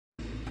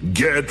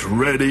Get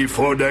ready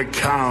for the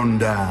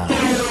countdown.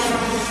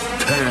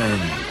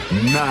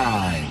 10,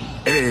 9,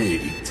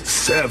 8,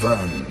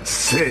 7,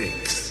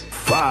 6,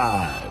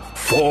 5,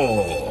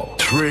 4,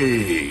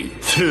 3,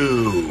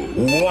 2,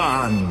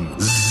 1,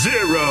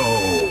 0. Are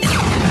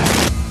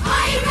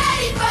you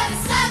ready for the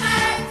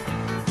summer?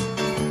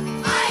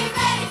 Are you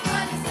ready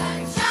for the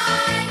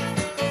sunshine?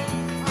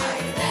 Are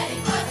you ready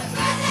for the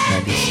birthday?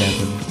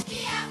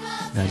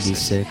 97,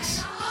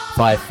 96,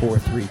 5, 4,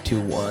 3,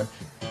 2, 1.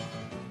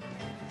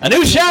 A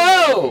new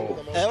show!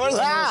 And we're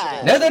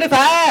live!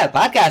 NERD35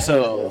 podcast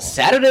show.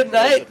 Saturday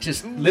night,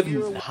 just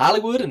living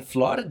Hollywood and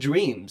Florida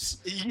dreams.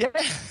 Yeah,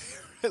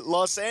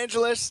 Los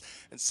Angeles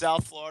and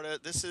South Florida.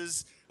 This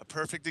is a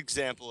perfect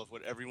example of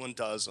what everyone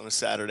does on a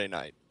Saturday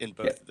night in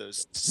both of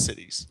those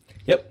cities.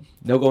 Yep.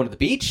 No going to the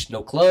beach,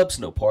 no clubs,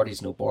 no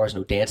parties, no bars,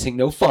 no dancing,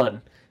 no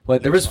fun. Well,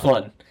 there is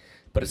fun,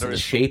 but it's in the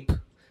shape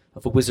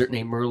of a wizard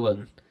named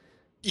Merlin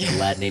and a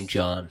lad named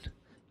Jon.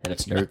 And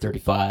it's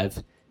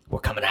NERD35. We're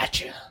coming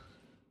at you.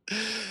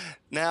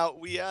 Now,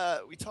 we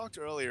talked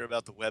earlier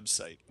about the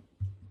website,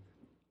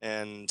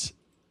 and,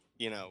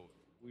 you know,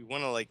 we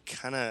want to, like,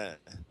 kind of,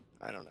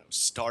 I don't know,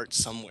 start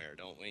somewhere,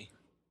 don't we?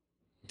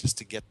 Just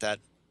to get that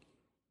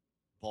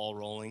ball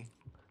rolling.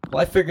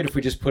 Well, I figured if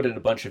we just put in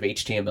a bunch of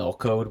HTML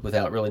code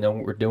without really knowing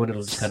what we're doing,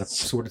 it'll just kind of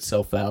sort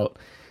itself out.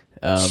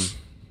 I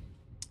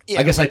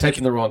guess I typed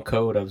in the wrong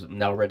code. I'm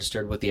now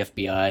registered with the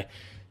FBI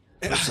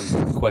for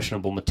some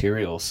questionable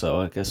material, so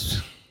I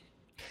guess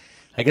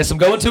I'm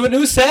going to a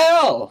new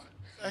cell.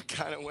 That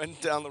kind of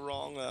went down the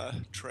wrong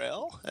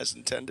trail, as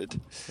intended.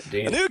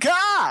 Indeed. A new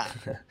car!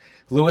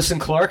 Lewis and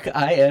Clark,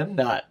 I am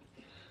not.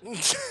 Yeah,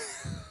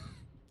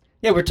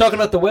 we were talking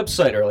about the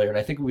website earlier, and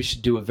I think we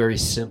should do a very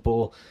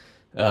simple...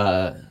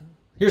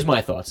 here's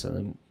my thoughts, and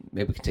then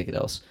maybe we can take it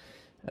else.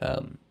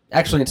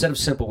 Actually, instead of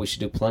simple, we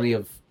should do plenty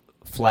of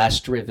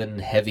Flash-driven,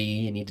 heavy,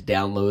 you need to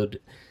download...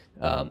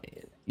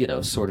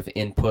 sort of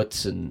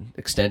inputs and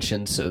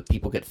extensions so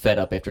people get fed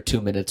up after 2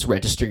 minutes,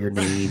 register your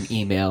name,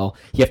 email.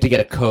 You have to get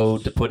a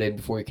code to put in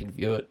before you can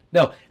view it.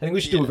 No, I think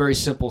we should do a very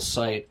simple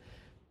site,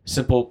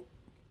 simple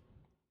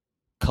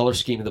color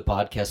scheme of the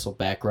podcast, so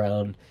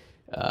background,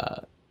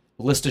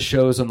 list of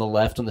shows on the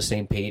left on the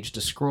same page to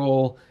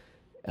scroll,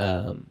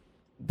 the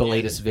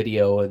latest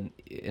video and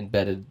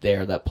embedded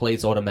there that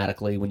plays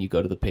automatically when you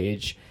go to the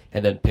page,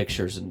 and then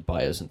pictures and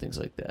bios and things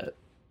like that.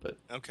 But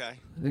Okay. I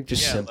think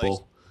just simple. Like,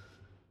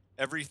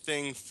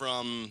 everything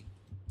from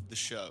the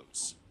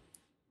shows.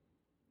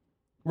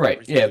 Right,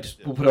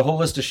 Everything. we'll put a whole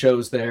list of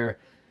shows there.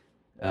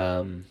 We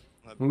have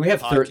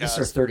this is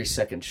our Podcast.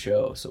 32nd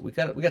show, so we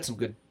got some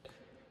good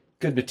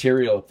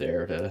material up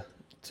there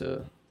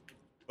to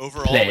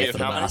Overall, play we for have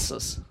the how many?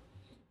 masses.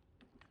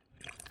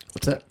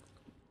 What's that?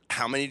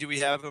 How many do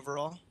we have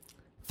overall?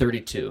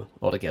 32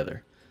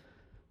 altogether,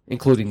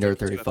 including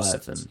NERD35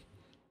 episodes. and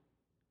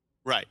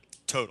Right,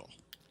 total.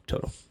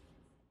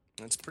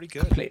 That's pretty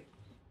good. complete.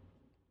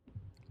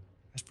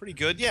 That's pretty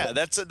good. Yeah,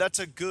 that's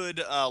a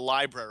good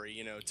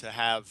library, to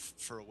have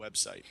for a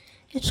website.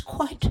 It's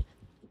quite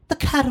the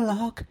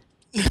catalogue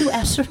to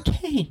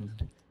ascertain.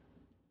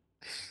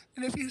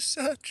 And if you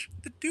search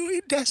the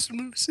Dewey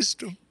Decimal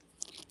System,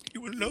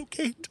 you will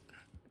locate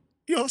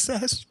your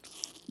zest.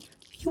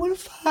 You will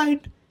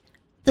find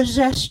the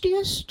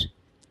zestiest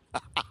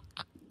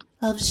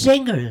of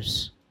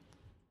zingers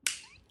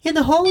in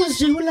the whole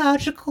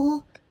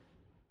zoological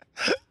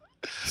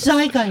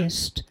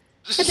zeitgeist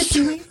and the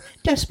Dewey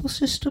Decimal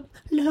System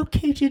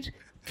located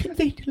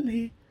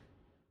conveniently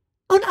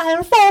on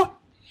aisle 4.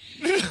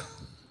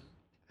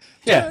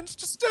 Yeah, Turns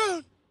to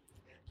stone.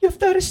 You have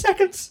 30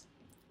 seconds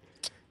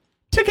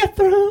to get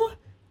through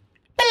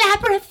the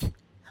labyrinth,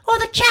 or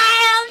the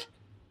child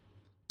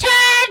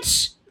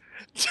turns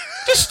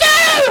to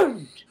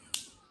stone!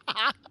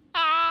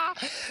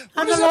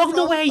 And is that along the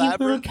from, way, you will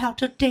Labyrinth?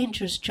 encounter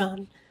dangers,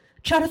 John.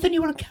 Jonathan,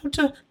 you will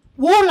encounter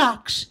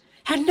warlocks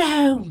and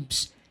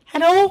gnomes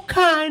and all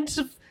kinds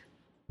of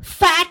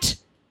fat,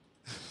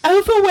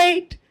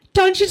 overweight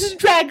Dungeons and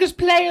Dragons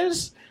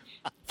players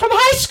from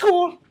high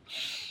school.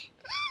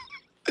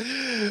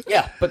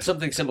 yeah, but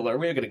something similar.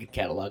 We're going to get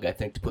catalog, I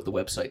think, to put the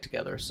website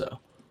together. So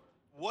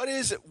What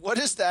is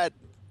that?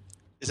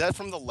 Is that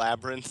from the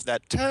Labyrinth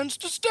that turns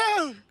to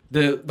stone?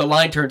 the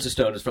line turns to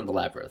stone is from the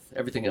Labyrinth.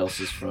 Everything else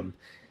is from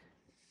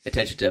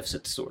Attention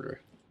Deficit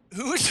Disorder.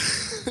 Who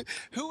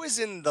is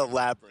in the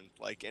Labyrinth?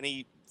 Like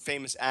any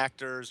famous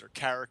actors or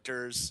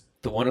characters?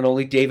 The one and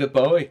only David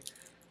Bowie.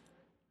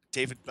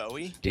 David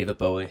Bowie? David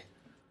Bowie.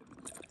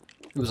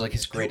 It was like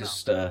his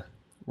greatest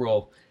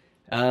role.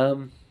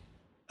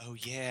 Oh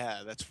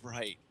yeah, that's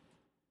right.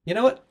 You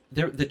know what?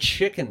 The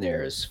chick in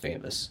there is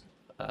famous.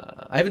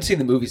 I haven't seen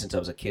the movie since I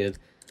was a kid,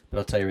 but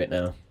I'll tell you right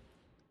now.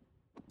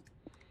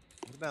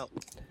 What about?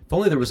 If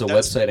only there was a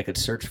That's- website I could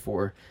search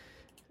for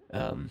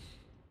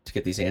to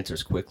get these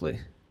answers quickly.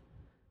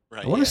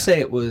 Right. I want to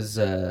say it was...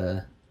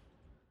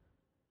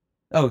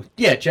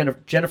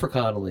 Jennifer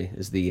Connelly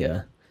is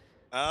the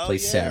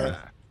plays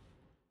Sarah.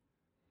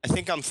 I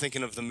think I'm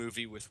thinking of the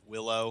movie with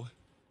Willow,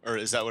 or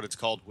is that what it's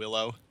called,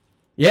 Willow?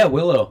 Yeah,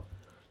 Willow.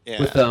 Yeah,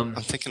 With, I'm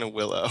thinking of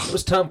Willow. It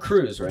was Tom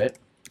Cruise, right?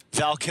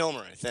 Val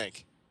Kilmer, I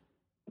think.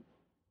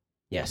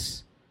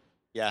 Yes.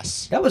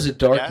 Yes. That was a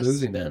dark Yes.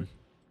 movie, man.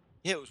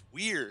 Yeah, it was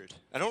weird.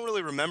 I don't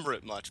really remember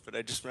it much, but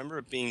I just remember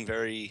it being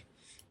very,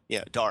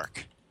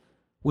 dark.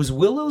 Was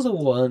Willow the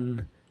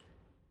one...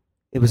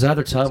 It was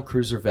either Tom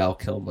Cruise or Val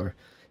Kilmer.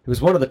 It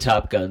was one of the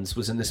Top Guns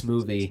was in this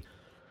movie.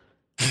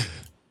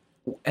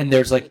 And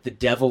there's like the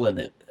devil in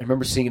it. I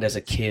remember seeing it as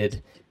a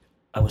kid.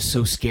 I was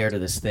so scared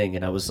of this thing,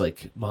 and I was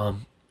like,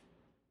 Mom,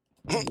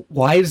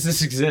 why does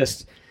this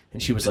exist?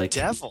 And she was like,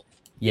 Devil.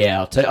 Yeah,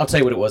 I'll tell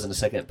you what it was in a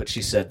second. But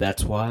she said,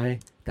 That's why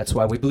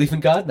we believe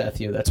in God,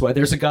 Matthew. That's why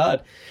there's a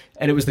God.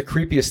 And it was the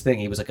creepiest thing.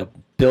 He was like a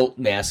built,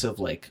 massive,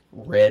 like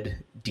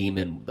red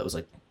demon that was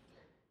like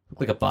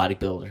looked like a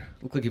bodybuilder.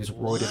 Looked like he was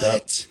roided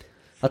up.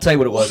 I'll tell you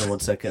what it was in 1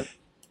 second.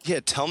 Yeah,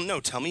 tell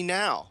me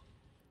now.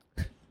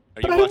 But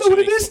I don't know what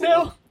it is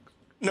now.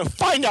 No,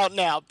 find out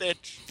now,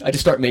 bitch. I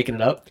just start making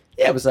it up.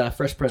 Yeah, it was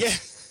Fresh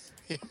Prince.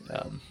 Yeah.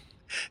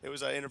 It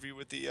was an interview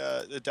with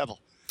the devil.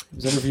 It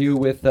was an interview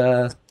with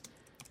Tom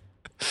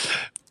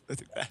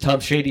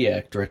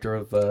Shadyac, director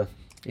of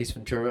Ace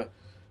Ventura.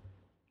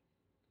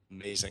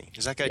 Amazing.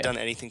 Has that guy done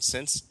anything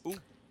since? Ooh.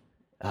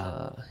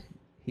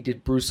 He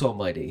did Bruce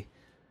Almighty.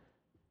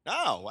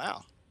 Oh,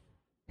 wow.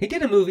 He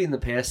did a movie in the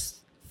past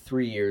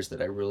 3 years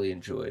that I really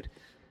enjoyed.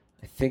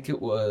 I think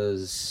it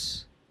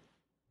was...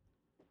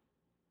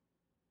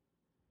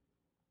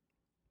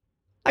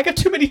 I got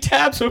too many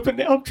tabs open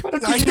now. I'm trying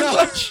to do too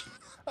much.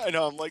 I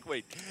know. I'm like,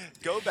 wait.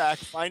 Go back.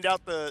 Find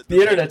out the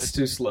internet's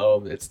too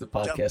slow. It's the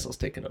podcast's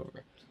taking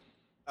over.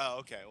 Oh,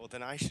 okay. Well,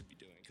 then I should be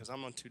doing it because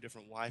I'm on 2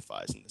 different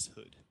Wi-Fis in this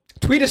hood.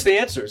 Tweet us the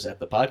answers at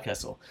the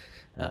Podcastle.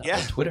 On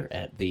Yeah. Twitter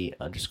at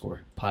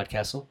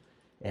 _Podcastle.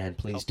 And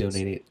please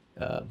donate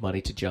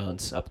money to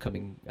John's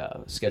upcoming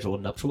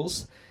scheduled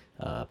nuptials.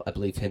 I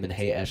believe him and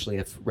Hey Ashley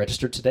have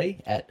registered today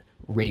at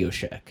Radio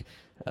Shack,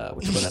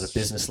 which went out of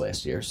business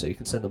last year. So you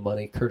can send the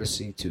money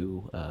courtesy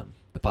to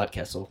the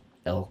Podcastle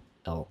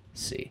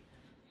LLC.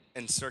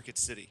 And Circuit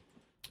City.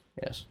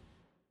 Yes.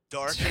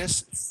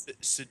 Darkness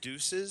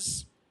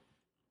seduces.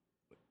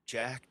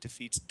 Jack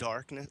defeats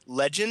darkness.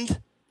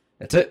 Legend.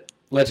 That's it.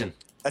 Legend.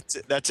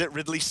 That's it.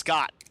 Ridley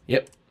Scott.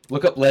 Yep.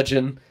 Look up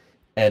Legend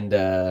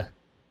and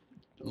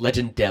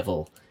Legend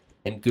Devil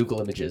and Google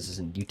Images,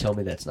 and you tell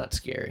me that's not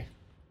scary.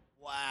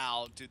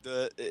 Wow, dude,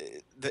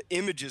 the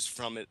images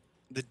from it.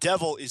 The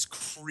devil is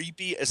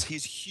creepy as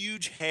his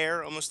huge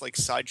hair, almost like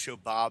Sideshow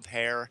Bob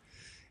hair.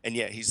 And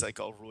yeah, he's like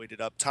all roided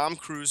up. Tom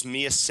Cruise,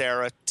 Mia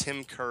Sara,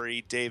 Tim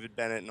Curry, David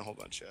Bennett, and a whole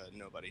bunch of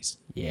nobodies.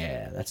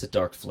 Yeah, that's a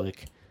dark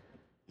flick.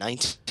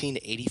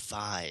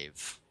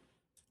 1985.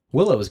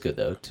 Willow was good,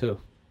 though, too.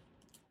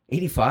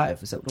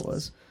 85, is that what it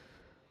was?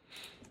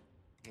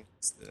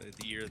 It's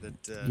the year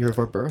that... year of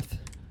our birth.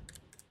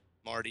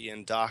 Marty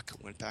and Doc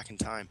went back in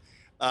time.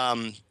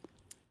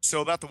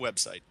 So about the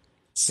website.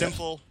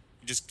 Simple.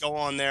 You just go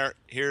on there.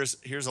 Here's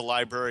a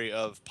library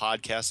of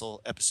Podcastle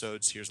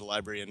episodes. Here's a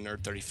library of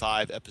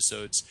NERD35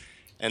 episodes.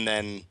 And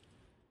then,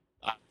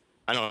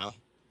 I don't know,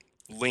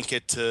 link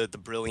it to The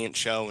Brilliant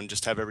Show and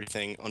just have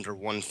everything under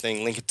one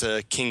thing. Link it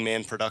to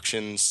Kingman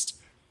Productions.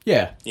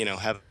 Yeah. You know,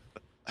 have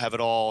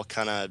it all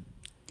kind of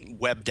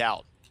webbed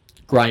out.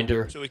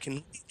 Grinder. So we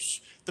can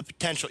reach the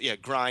potential. Yeah,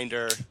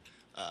 Grinder.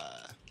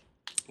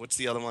 What's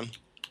the other one?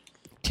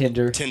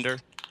 Tinder.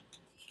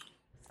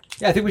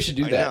 Yeah, I think we should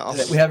do that.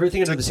 know. We have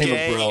everything under the It's same a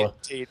gay umbrella.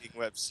 dating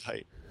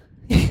website.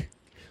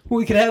 Well,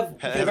 we could have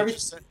Heather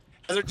everything.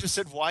 just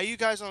said, "Why are you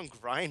guys on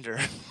Grinder?"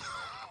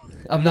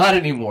 I'm not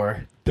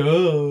anymore.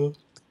 Duh.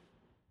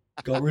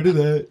 Got rid of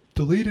that.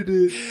 Deleted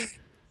it.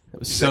 That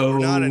was so We're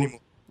not anymore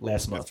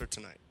last month. after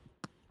tonight.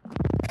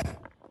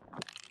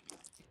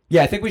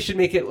 Yeah, I think we should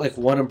make it like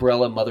one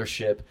umbrella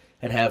mothership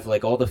and have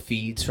like all the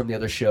feeds from the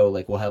other show.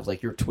 Like we'll have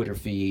like your Twitter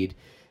feed,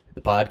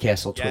 the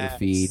Podcastle Twitter Yes.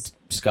 feed,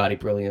 Scotty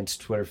Brilliant's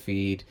Twitter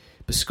feed,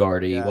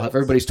 Biscardi. Yes. We'll have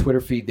everybody's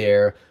Twitter feed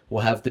there.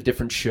 We'll have the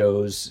different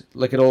shows.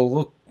 Like it'll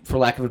look, for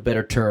lack of a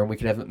better term, we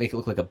could have it make it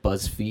look like a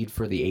buzz feed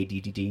for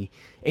the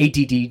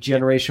ADD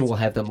generation. We'll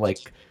have them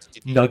like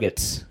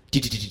nuggets,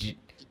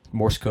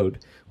 Morse code.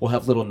 We'll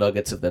have little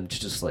nuggets of them to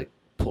just like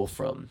pull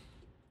from.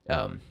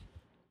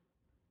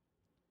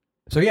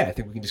 So yeah, I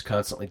think we can just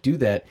constantly do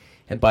that,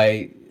 and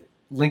by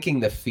linking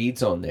the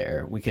feeds on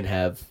there, we can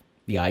have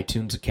the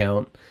iTunes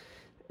account,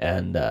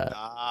 and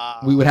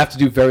we would have to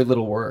do very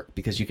little work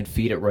because you can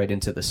feed it right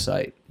into the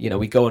site. You know,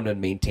 we go in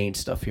and maintain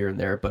stuff here and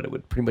there, but it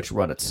would pretty much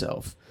run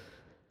itself.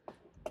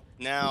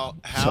 Now,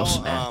 So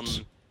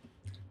smart.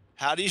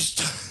 how do you?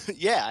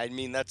 Yeah, I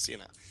mean that's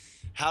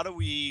how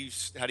do you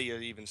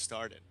even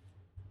start it?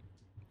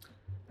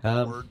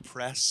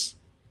 WordPress.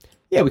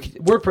 Yeah,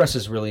 WordPress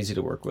is really easy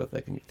to work with. I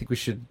think we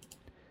should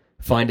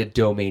find a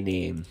domain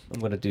name.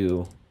 I'm going to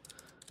do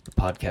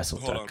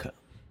podcastle.com.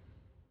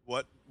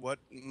 What,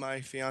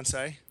 my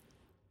fiance?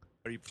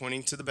 Are you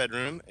pointing to the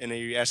bedroom and are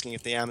you asking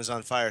if the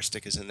Amazon Fire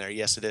Stick is in there?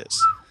 Yes, it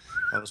is.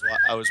 I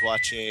was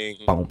watching.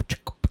 What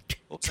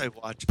was I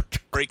watching?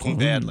 Breaking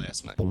Bad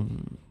last night.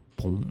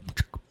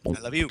 I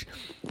love you.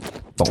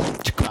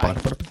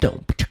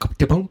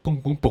 Is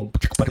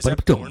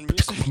that porn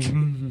music?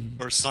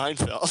 Or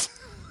Seinfeld?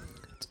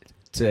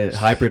 It's a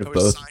hybrid of Or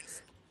both.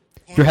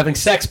 Seinfeld? You're having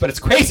sex, but it's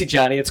crazy,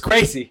 Johnny. It's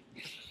crazy.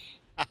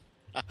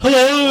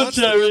 Hello, What's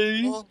the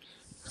Jerry. deal?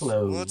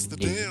 Hello. What's the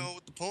deal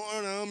with the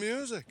porno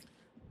music?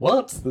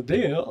 What's the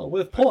deal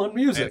with porn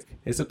music?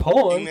 Is it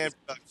porn? Wingman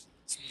Productions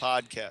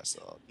podcast,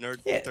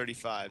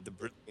 NERD35, the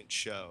brilliant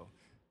show,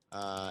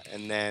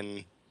 and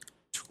then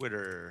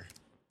Twitter,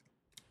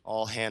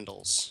 all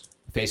handles,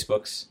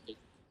 Facebooks.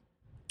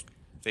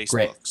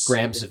 Facebooks,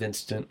 Grams of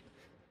Instant.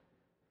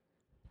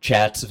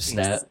 Chats of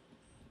Snap.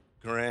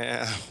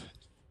 Gram.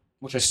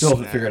 Which I still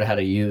haven't Snap. figured out how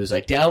to use.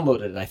 I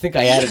downloaded it. I think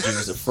I added you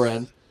as a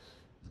friend.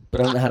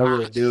 But I don't know how to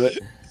really do it.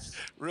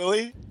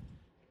 Really?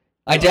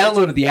 I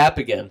downloaded the app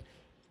again.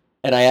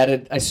 And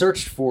I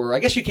searched for, I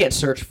guess you can't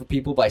search for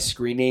people by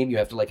screen name. You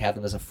have to have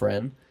them as a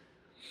friend.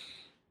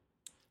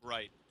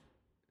 Right.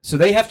 So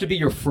they have to be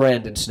your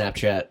friend in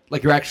Snapchat.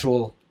 Like your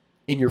actual,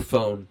 in your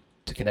phone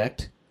to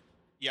connect.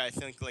 Yeah, I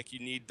think you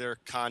need their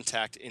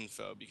contact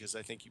info because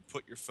I think you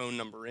put your phone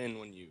number in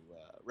when you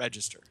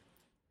register.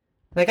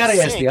 And I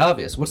gotta ask the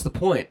obvious. What's the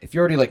point? If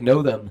you already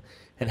know them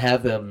and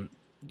have them,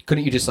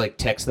 couldn't you just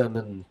text them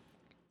and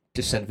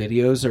just send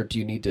videos? Or do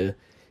you need to,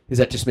 does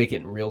that just make it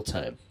in real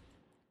time?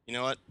 You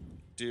know what,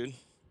 dude?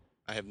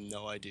 I have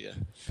no idea.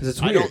 Because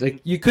it's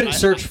weird. You couldn't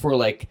search for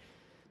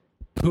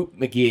Poop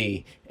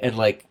McGee and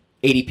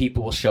 80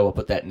 people will show up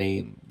with that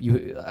name.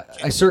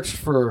 I searched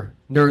for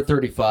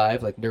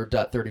NERD35,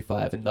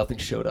 nerd.35, and nothing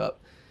showed up.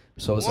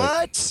 So I was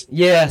What?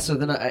 yeah. So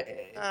then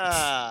it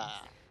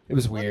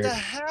was What weird. the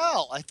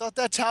hell? I thought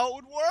that's how it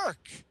would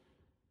work.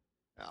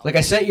 No. I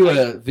sent you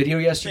a video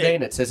yesterday,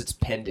 and it says it's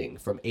pending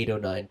from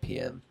 8:09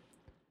 p.m.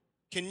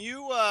 Can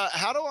you?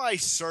 How do I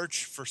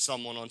search for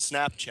someone on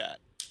Snapchat?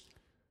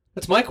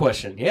 That's my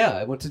question. Yeah,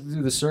 I went to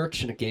do the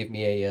search, and it gave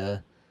me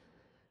a.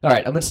 All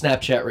right, I'm in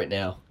Snapchat right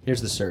now.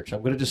 Here's the search.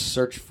 I'm gonna just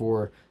search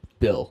for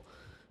Bill.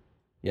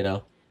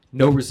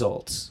 No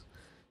results.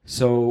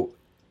 So,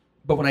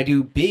 but when I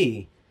do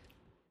B,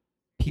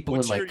 people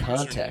What's in my your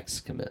contacts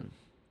come in.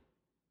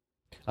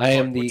 I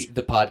am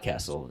the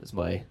Podcastle is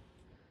my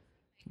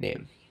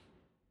name.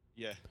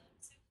 Yeah.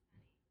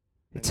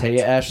 It's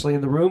Hey Ashley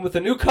in the room with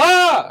a new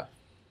car.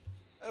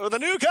 With a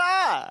new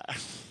car.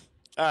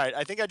 All right,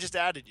 I think I just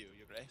added you.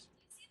 You Grace?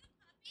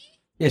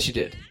 Yes, you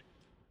did.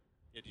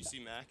 Yeah. Do you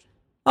see Mac?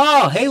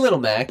 Oh, hey, little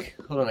Mac.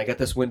 Hold on, I got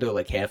this window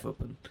half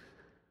open.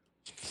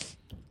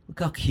 Look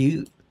how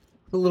cute.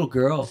 The little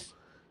girl.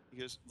 He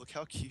goes, look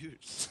how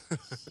cute.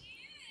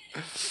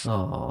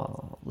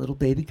 Oh, little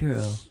baby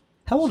girl.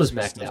 How old is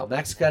Mac now?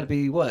 Mac's got to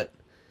be what?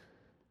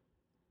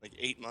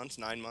 8 months,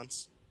 9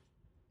 months.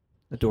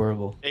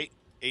 Adorable. 8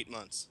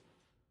 months.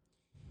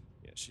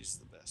 Yeah, she's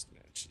the best,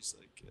 man. She's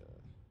toy.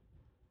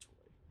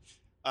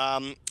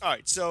 All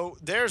right, so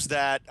there's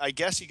that. I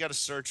guess you got to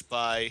search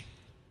by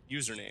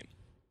username.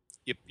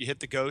 You hit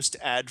the ghost,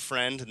 add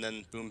friend, and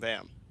then boom,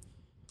 bam.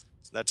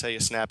 So that's how you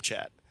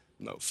Snapchat,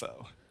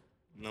 mofo.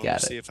 Let me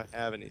see if I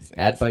have anything.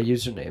 Add by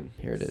username.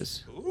 Here it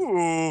is.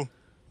 Ooh.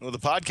 Well, the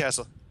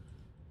podcast.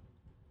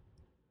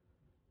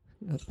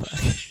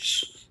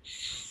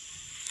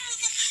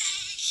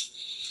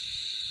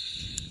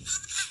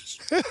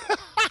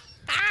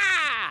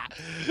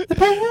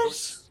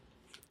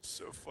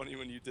 So funny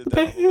when you did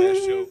that on the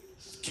last show.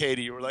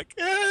 Katie, you were like,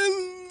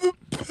 and the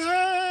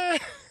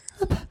past.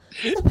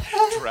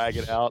 Drag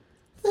it out.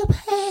 The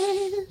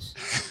past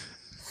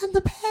and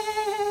the past.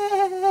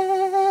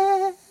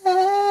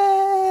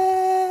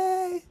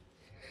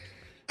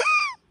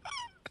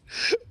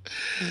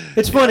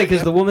 It's funny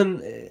because the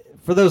woman,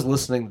 for those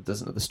listening that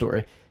doesn't know the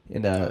story,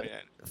 in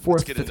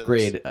fourth, fifth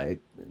grade, we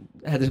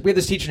had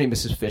this teacher named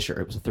Mrs. Fisher.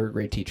 It was a third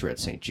grade teacher at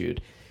St.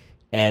 Jude.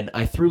 And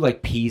I threw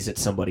peas at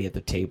somebody at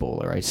the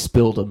table, or I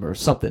spilled them or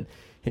something.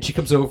 And she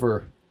comes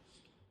over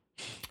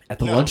at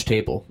the lunch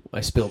table.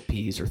 I spilled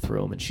peas or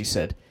threw them, and she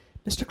said,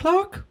 "Mr.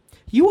 Clark,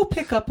 you will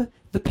pick up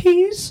the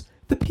peas,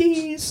 and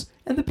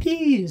the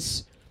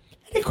peas.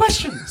 Any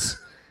questions?"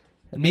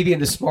 And me being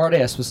the smart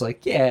ass was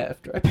like, "Yeah,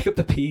 after I pick up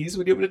the peas,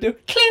 what do you want me to do?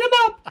 Clean them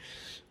up."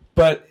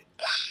 But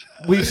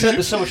we've said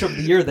this so much over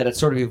the year that it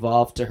sort of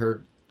evolved to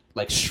her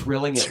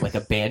shrilling it like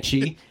a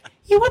banshee.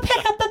 You will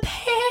pick up the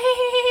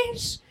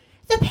peas,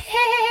 and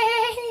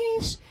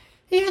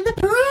the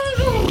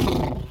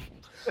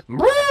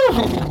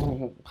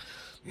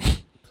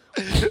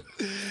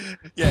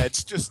Yeah,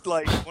 it's just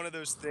one of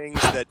those things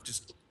that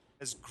just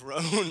has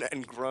grown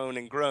and grown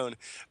and grown.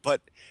 But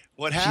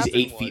what happened?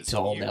 She's 8 feet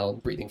tall now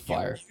and breathing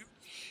fire.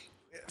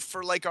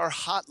 For our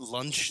hot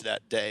lunch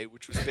that day,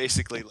 which was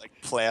basically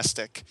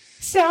plastic.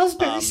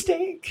 Salisbury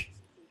steak.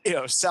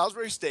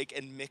 Salisbury steak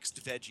and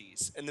mixed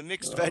veggies. And the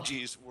mixed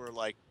veggies were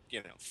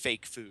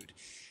fake food.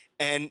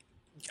 And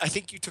I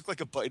think you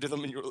took a bite of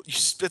them and you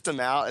spit them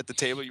out at the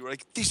table. You were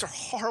like, "These are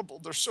horrible.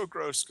 They're so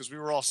gross," because we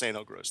were all saying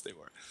how gross they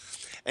were.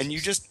 And you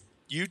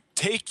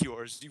take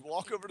yours, you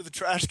walk over to the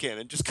trash can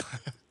and just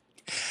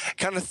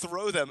kind of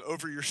throw them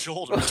over your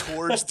shoulder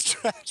towards the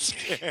trash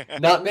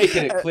can. Not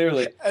making it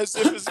clearly. As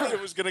if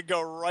it was going to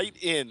go right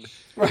in.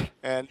 Right.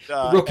 And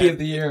Rookie of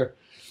the year.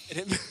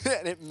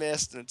 And it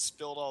missed, and it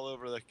spilled all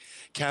over the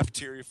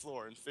cafeteria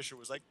floor. And Fisher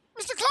was like,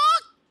 "Mr.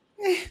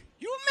 Clark,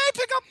 you may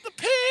pick up the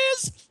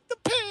peas,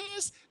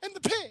 and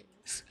the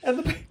peas."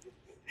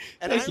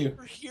 And I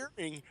remember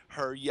hearing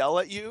her yell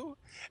at you,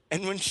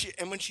 and when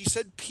she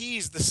said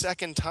peas the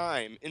second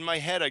time, in my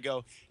head I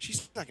go,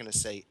 she's not going to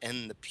say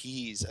 "and the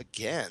peas"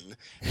 again.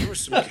 There were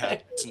some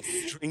carrots and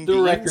string beans.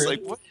 Record.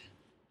 Like what?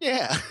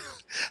 Yeah.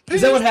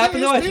 Is that what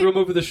happened? Though I threw him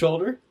over the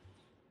shoulder.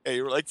 Hey,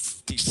 you were like,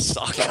 "These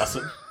suck."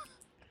 Awesome.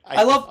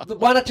 I love.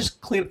 Why not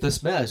just clean up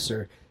this mess,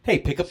 or hey,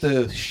 pick up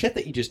the shit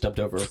that you just dumped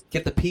over.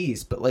 Get the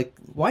peas, but like,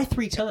 why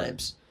 3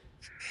 times?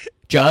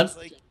 John,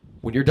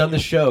 when you're done the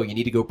show, you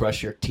need to go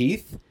brush your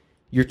teeth, and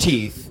your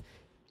teeth.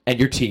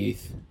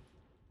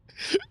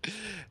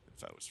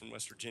 If I was from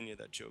West Virginia,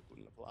 that joke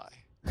wouldn't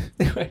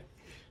apply.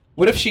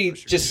 What if she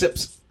just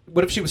sips?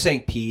 What if she was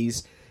saying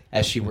peas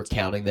as she were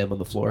counting them on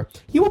the floor?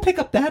 You will pick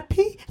up that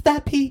pea,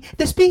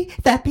 this pea,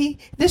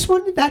 this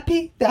one, that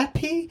pea, that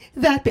pea,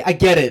 that pea. I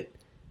get it.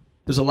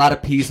 There's a lot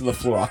of peas on the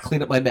floor. I'll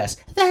clean up my mess.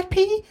 That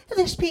pea,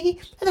 this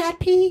pea, that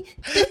pea,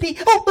 this pea.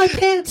 Oh, my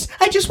pants!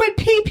 I just went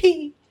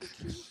pee-pee.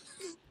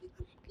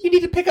 You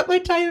need to pick up my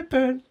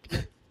diaper.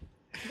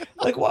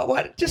 Like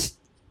what? Just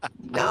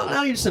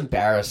now you're just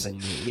embarrassing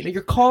me. You know,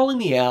 you're calling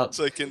me out. It's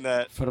like in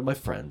that in front of my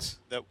friends.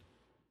 That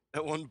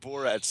one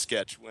Borat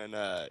sketch when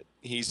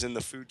he's in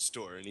the food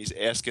store and he's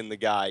asking the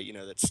guy, you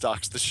know, that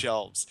stocks the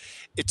shelves.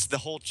 It's the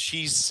whole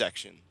cheese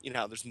section. You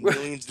know, there's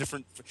millions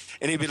different,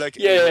 and he'd be like,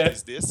 Yeah. "What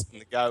is this?"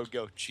 And the guy would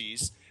go,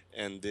 "Cheese,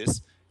 and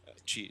this,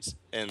 cheese,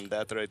 and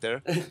that right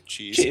there,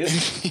 cheese."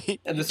 Cheese.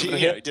 And this one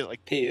here, he did it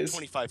like peas.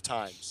 25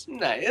 times.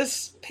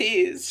 Nice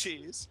peas.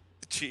 Cheese,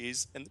 the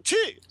cheese, and the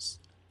cheese.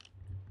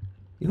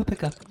 You will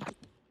pick up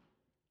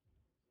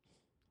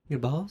your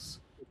balls.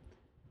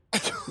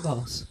 Your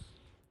balls.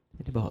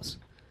 Your balls.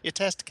 Your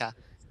testica.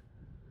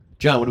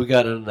 John, what do we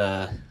got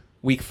on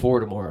week 4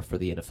 tomorrow for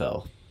the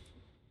NFL?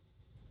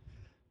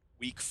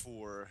 Week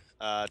 4,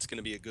 it's going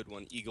to be a good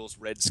one. Eagles,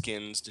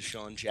 Redskins.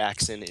 Deshaun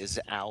Jackson is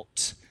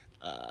out.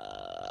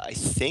 I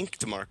think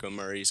DeMarco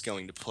Murray is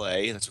going to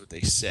play. That's what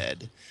they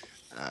said.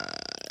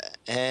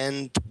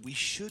 And we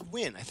should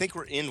win. I think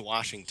we're in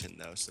Washington,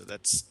 though, so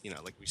that's, you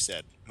know, like we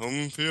said,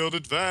 home field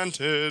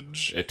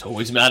advantage. It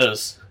always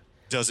matters.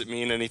 Does it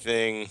mean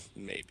anything?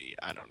 Maybe.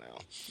 I don't know.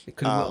 It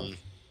could well.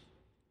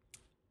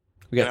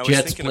 We got and I was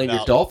Jets thinking playing your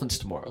about- Dolphins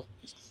tomorrow.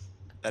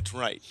 That's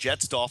right.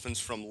 Jets, Dolphins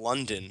from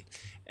London.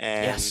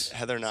 And Yes.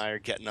 Heather and I are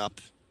getting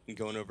up and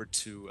going over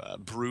to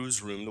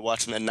Brew's Room to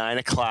watch them at 9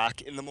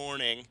 o'clock in the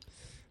morning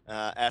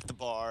at the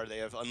bar. They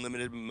have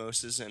unlimited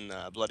mimosas and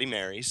Bloody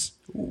Marys.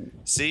 Ooh.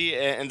 See,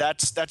 and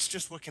that's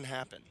just what can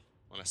happen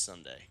on a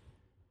Sunday.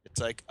 It's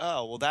like,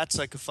 oh, well, that's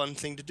like a fun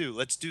thing to do.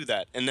 Let's do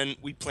that. And then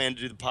we plan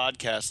to do the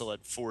podcast till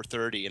at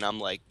 4:30, and I'm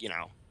like, you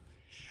know,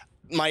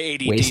 my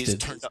ADD Wasted. is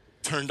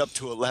turned up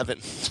to 11.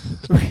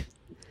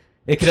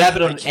 It could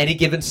happen on any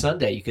given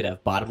Sunday. You could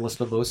have bottomless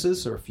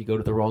mimosas, or if you go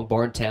to the wrong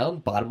bar in town,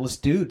 bottomless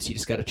dudes. You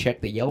just got to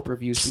check the Yelp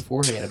reviews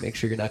beforehand and make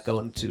sure you're not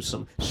going to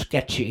some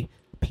sketchy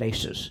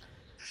places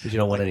because you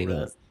don't want any of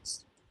that.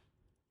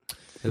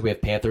 Then we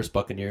have Panthers,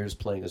 Buccaneers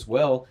playing as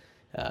well.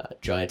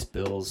 Giants,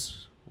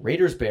 Bills,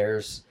 Raiders,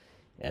 Bears.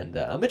 And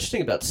I'm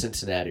interested about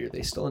Cincinnati. Are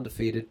they still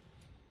undefeated?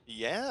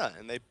 Yeah,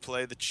 and they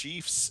play the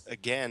Chiefs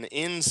again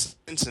in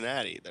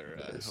Cincinnati. They're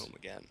at home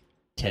again.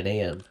 10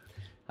 a.m.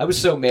 I was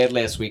so mad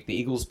last week. The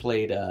Eagles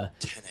played 10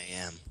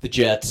 a.m. the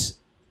Jets,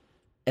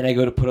 and I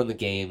go to put on the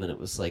game, and it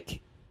was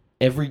like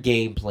every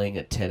game playing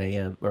at 10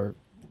 a.m. or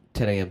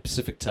 10 a.m.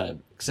 Pacific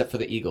time, except for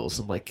the Eagles.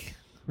 I'm like,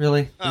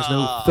 really? There's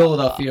no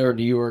Philadelphia or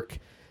New York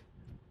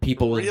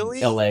people Really?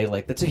 in L.A.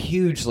 Like, that's a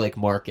huge like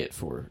market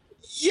for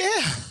Yeah,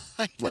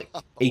 I know. like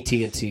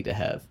AT&T to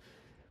have.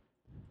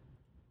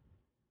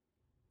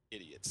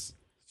 Idiots.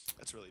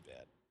 That's really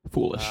bad.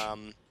 Foolish.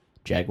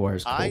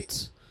 Jaguars, I-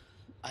 Colts.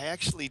 I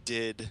actually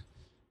did,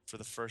 for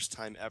the first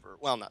time ever,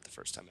 well, not the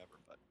first time ever,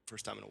 but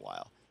first time in a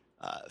while,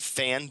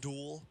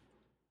 FanDuel.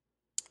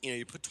 You know,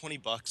 you put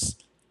 $20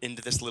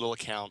 into this little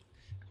account,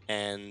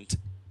 and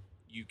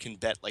you can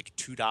bet like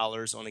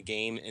 $2 on a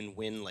game and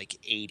win like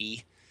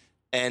 80.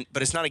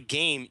 But it's not a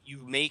game.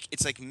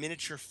 It's like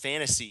miniature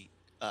fantasy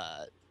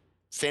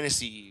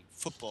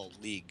football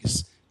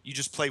leagues. You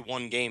just play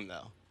one game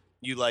though.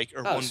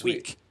 One sweet.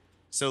 week.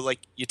 So like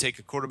you take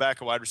a quarterback,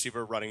 a wide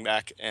receiver, a running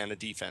back, and a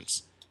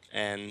defense,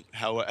 and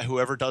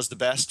whoever does the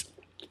best,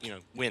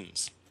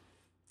 wins.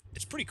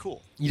 It's pretty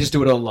cool. You just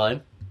do it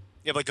online?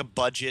 You have like a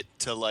budget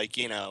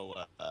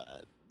to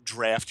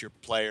draft your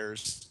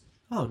players.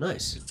 Oh,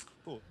 nice. It's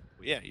cool.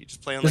 Yeah, you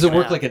just play on. Does like it an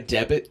work app. like a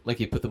debit? Like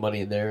you put the money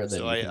in there and then.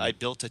 So I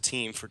built a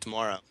team for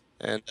tomorrow,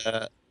 and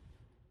and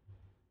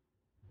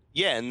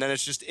then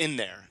it's just in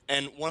there.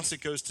 And once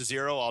it goes to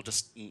 0, I'll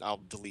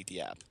delete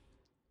the app.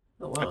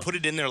 Oh, wow. I put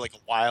it in there like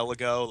a while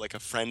ago. Like a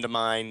friend of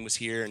mine was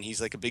here, and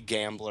he's like a big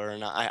gambler,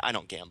 and I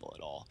don't gamble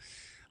at all.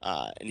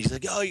 And he's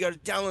like, "Oh, you got to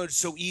download. It's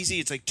so easy.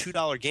 It's like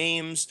 $2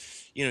 games.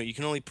 You know, you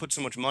can only put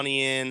so much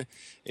money in.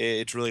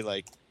 It's really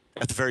like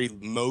at the very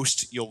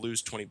most you'll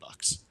lose $20."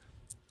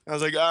 I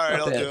was like, "All right, Not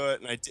I'll bad. do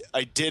it." And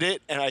I did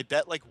it, and I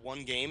bet like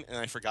one game, and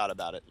I forgot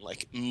about it.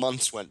 Like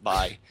months went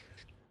by,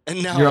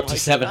 and now You're I'm up to like,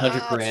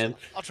 700 "Ah, grand.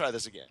 I'll try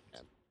this again."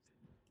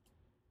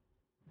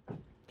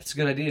 That's a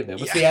good idea, man.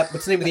 What's Yeah. the app?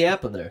 What's the name of the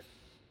app on there?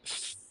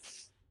 It's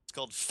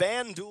called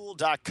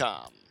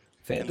FanDuel.com.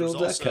 And there's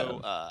also,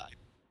 FanDuel.com.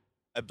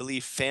 I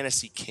believe,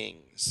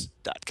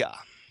 FantasyKings.com.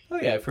 Oh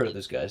yeah, I've heard of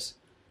those guys.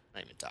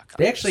 Not even .com.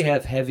 They actually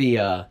have heavy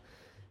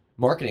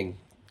marketing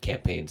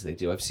campaigns. They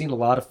do. I've seen a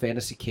lot of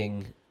Fantasy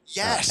King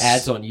Yes.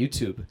 ads on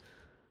YouTube.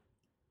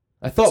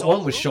 I thought It's one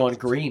all was over Sean the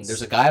Green. place.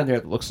 There's a guy on there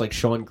that looks like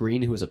Sean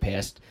Green, who was a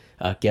past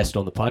guest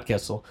on the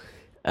podcast.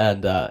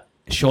 And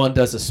Sean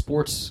does a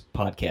sports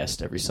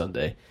podcast every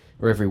Sunday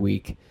or every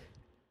week.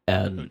 Who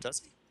And does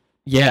he?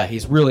 yeah,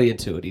 he's really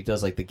into it. He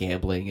does like the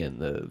gambling and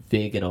the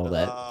VIG and all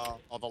that. All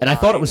the And I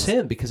thought it was lines.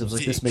 him because I was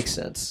like, this VIG. makes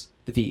sense.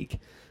 The VIG.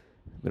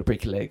 I'm going to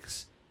break your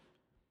legs.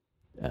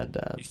 And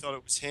You thought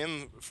it was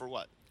him for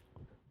what?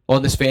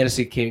 on this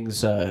Fantasy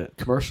Kings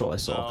commercial I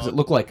saw, because it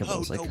looked like him. I Oh,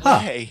 was like, no ha,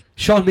 way.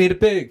 Sean made it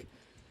big.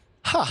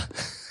 Ha!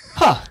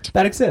 Ha,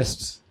 that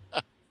exists.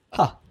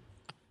 Ha.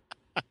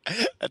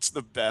 That's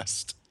the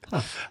best.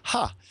 Huh.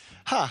 Ha!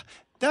 Ha!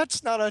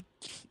 That's not a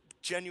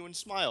genuine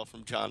smile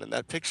from John in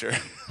that picture.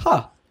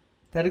 Ha,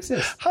 that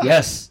exists.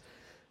 Yes,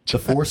 the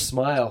forced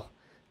smile.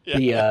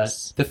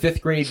 Yes. The 5th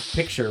grade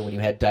picture when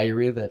you had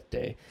diarrhea that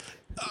day.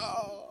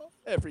 Oh,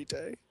 every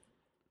day.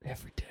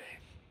 Every day.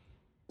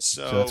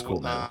 So, that's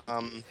cool,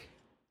 man.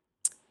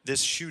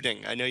 This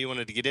shooting, I know you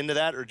wanted to get into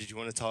that, or did you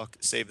want to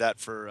save that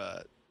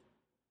for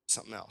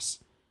something else?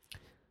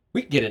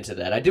 We can get into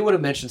that. I do want to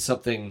mention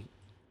something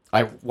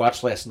I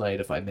watched last night,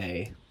 if I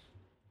may.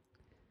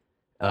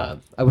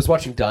 I was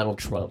watching Donald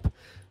Trump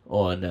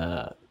on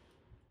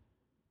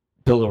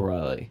Bill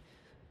O'Reilly.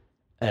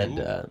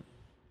 And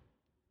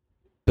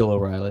Bill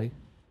O'Reilly.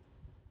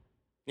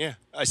 Yeah,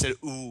 I said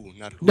ooh,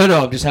 not ooh.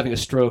 No, I'm just having a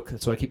stroke.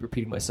 That's why I keep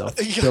repeating myself.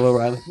 Yeah. Bill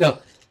O'Reilly. No,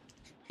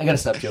 I gotta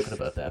stop joking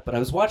about that. But I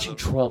was watching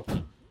Trump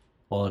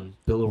on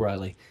Bill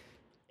O'Reilly,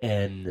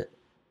 and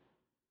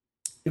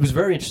it was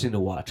very interesting to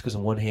watch because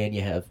on one hand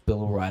you have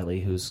Bill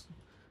O'Reilly, who's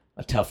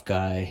a tough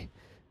guy,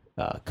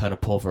 kind of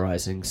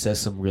pulverizing,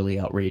 says some really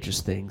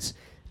outrageous things.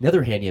 On the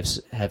other hand, you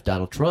have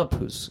Donald Trump,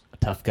 who's a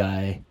tough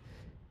guy,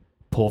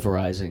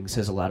 pulverizing,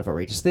 says a lot of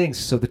outrageous things.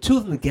 So the two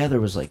of them together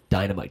was like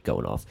dynamite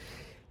going off,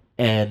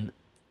 and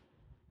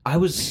I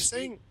was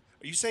Are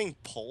you saying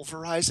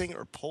pulverizing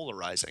or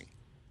polarizing?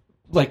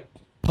 like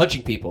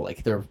punching people,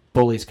 like they're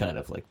bullies, kind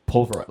of like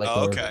pulverizing. Like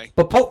Oh, they're- okay.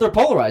 But they're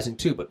polarizing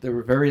too. But they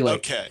were very like.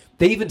 Okay.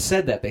 They even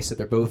said that. They said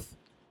they're both.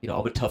 I'm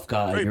a tough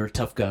guy. Right. You're a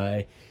tough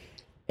guy,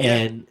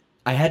 and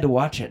I had to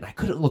watch it, and I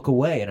couldn't look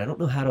away, and I don't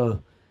know how to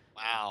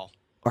Wow.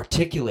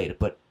 articulate it,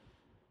 but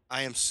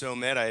I am so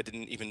mad I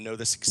didn't even know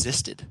this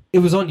existed. it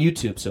was on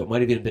YouTube, so it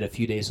might have even been a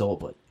few days old.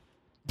 But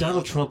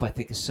Donald Trump, I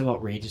think, is so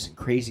outrageous and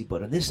crazy.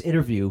 But in this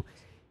interview,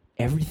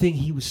 everything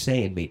he was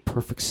saying made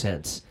perfect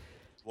sense.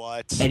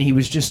 What? And he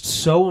was just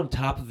so on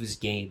top of his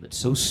game and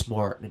so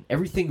smart. And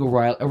everything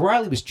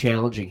O'Reilly was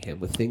challenging him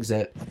with things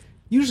that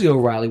usually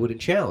O'Reilly wouldn't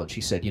challenge.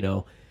 He said,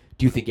 do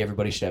you think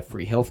everybody should have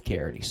free health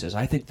care? And he says,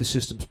 I think the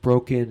system's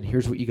broken.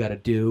 Here's what you got to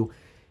do.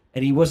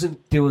 And he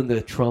wasn't doing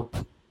the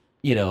Trump,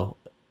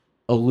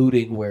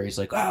 alluding where he's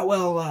like,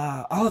 I'll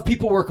have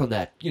people work on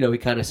that. He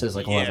kind of says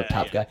like, I'm a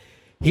top guy.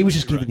 He was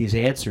just giving these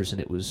answers, and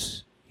he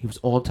was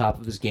on top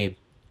of his game.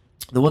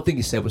 The one thing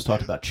he said was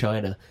talking about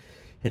China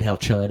and how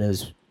China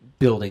is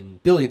building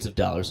billions of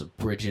dollars of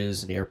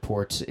bridges and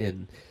airports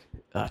in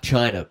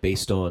China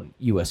based on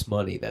U.S.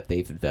 money that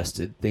they've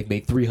invested. They've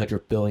made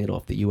 $300 billion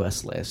off the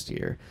U.S. last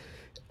year.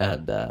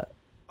 And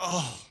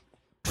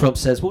Trump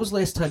says, what was the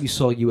last time you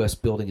saw U.S.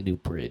 building a new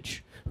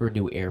bridge or a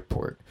new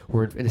airport?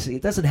 And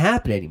it doesn't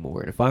happen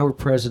anymore. And if I were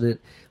president,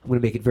 I'm going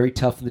to make it very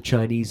tough on the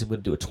Chinese. I'm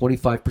going to do a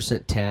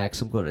 25%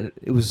 tax.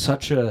 It was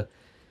such a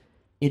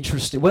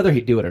interesting, whether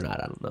he'd do it or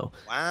not, I don't know.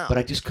 Wow. But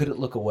I just couldn't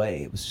look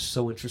away. It was just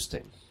so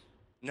interesting.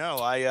 No,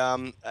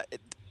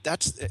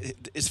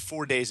 it's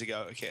 4 days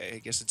ago. Okay, I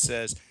guess it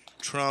says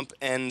Trump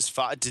ends.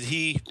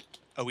 He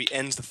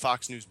ends the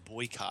Fox News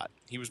boycott.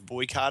 He was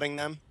boycotting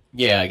them.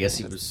 Yeah, I guess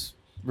he was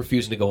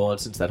refusing to go on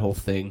since that whole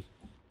thing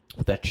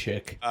with that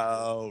chick.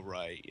 Oh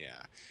right,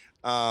 yeah.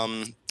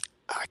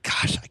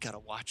 Gosh, I gotta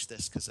watch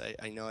this because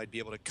I know I'd be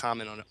able to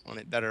comment on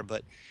it better.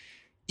 But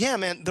yeah,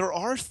 man, there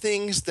are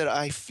things that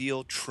I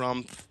feel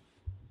Trump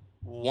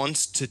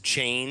wants to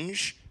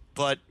change.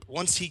 But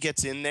once he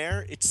gets in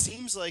there, it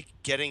seems like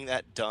getting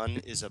that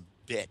done is a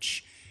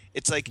bitch.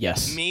 It's like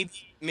Yes.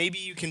 maybe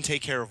you can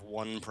take care of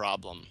one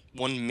problem,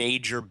 one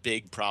major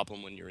big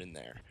problem when you're in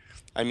there.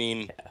 I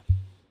mean,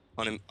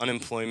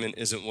 unemployment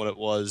isn't what it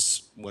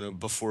was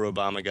before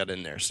Obama got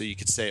in there. So you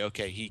could say,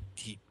 okay, he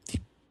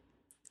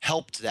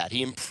helped that,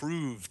 he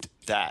improved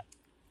that.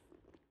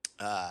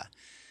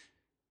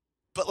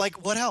 But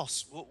like, what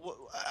else?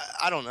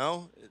 I don't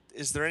know.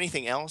 Is there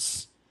anything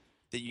else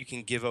that you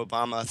can give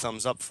Obama a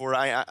thumbs up for?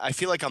 I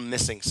feel like I'm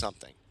missing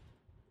something.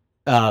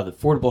 The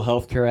Affordable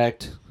Health Care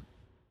Act,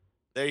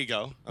 There you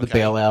go. the Okay.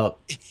 bailout.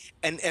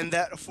 And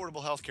that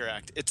Affordable Health Care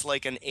Act, it's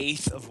like an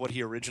eighth of what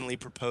he originally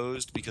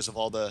proposed because of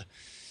all the,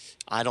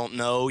 I don't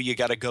know, you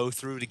got to go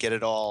through to get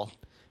it all.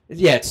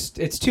 Yeah,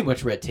 it's too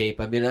much red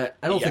tape. I mean, I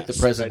don't think the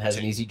Yes, president red has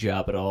an tape. easy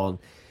job at all. And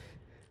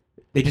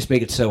they just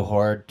make it so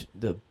hard,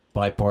 the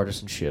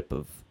bipartisanship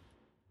of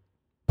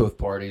both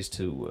parties,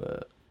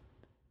 to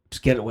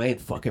just get away and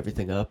fuck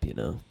everything up,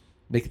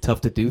 Make it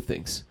tough to do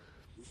things.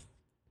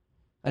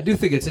 I do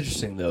think it's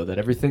interesting, though, that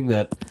everything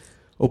that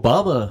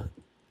Obama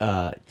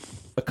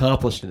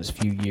accomplished in his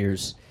few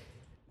years,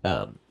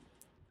 the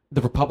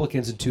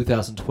Republicans in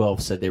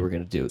 2012 said they were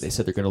going to do. They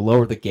said they're going to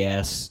lower the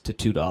gas to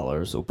 $2.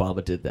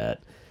 Obama did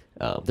that.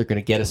 They're going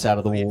to get us out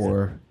of the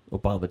war.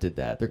 Obama did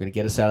that. They're going to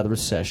get us out of the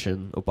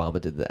recession. Obama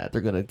did that.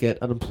 They're going to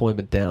get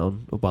unemployment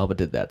down. Obama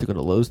did that. They're going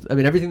to lose. I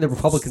mean, everything the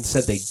Republicans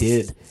said they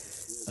did,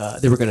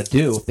 they were going to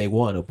do if they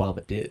won,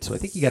 Obama did. So I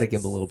think you got to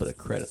give them a little bit of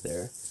credit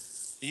there.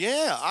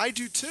 Yeah, I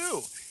do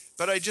too.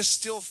 But I just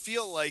still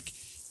feel like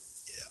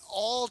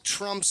all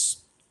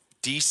Trump's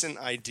decent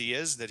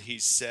ideas that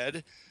he's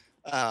said,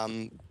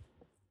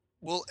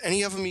 will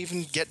any of them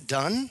even get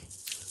done?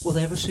 Will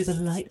they ever see the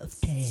light of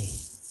day?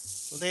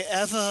 Will they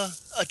ever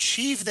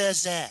achieve their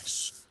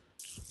zest?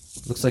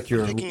 Looks like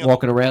you're picking up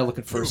walking around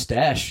looking for a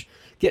stash,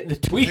 getting the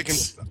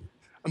tweets.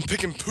 I'm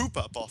picking poop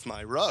up off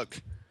my rug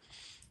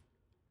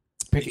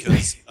Picking-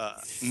 because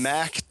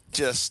Mac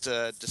just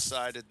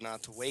decided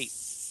not to wait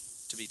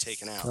to be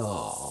taken out.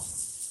 Oh.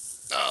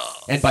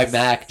 And by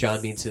Mac,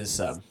 John means his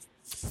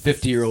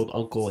 50-year-old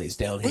uncle. He's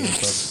down here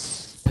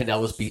from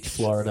Pinellas Beach,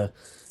 Florida,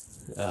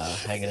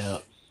 hanging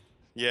out.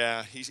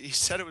 Yeah, he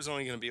said it was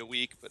only going to be a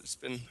week, but it's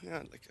been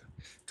like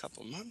a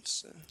couple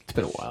months. It's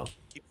been a while.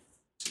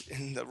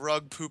 And the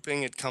rug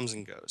pooping, it comes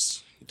and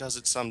goes. He does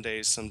it some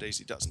days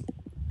he doesn't.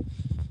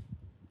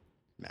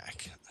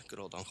 Mac, good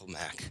old Uncle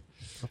Mac.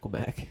 Uncle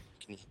Mac.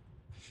 Can you...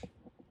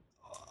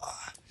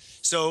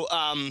 So,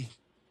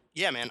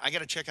 yeah, man, I got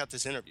to check out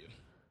this interview.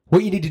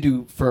 What you need to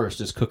do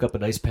first is cook up a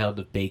nice pound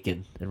of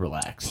bacon and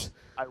relax.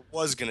 I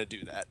was going to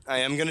do that. I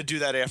am going to do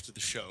that after the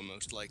show,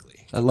 most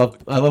likely. I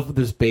love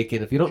this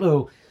bacon. If you don't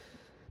know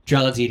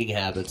John's eating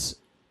habits,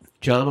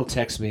 John will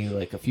text me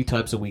like a few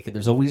times a week, and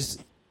there's always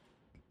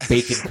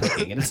bacon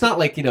cooking. And it's not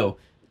like,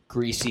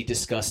 greasy,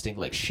 disgusting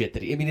like shit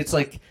that I mean, it's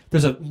like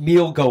there's a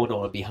meal going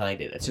on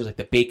behind it. It's just like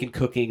the bacon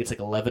cooking. It's like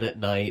 11 at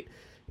night.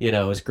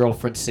 His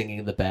girlfriend singing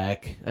in the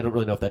back. I don't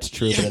really know if that's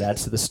true, but it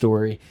adds to the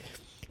story.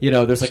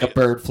 There's like a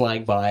bird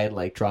flying by and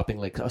like dropping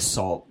like a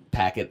salt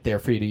packet there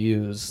for you to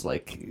use.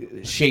 Like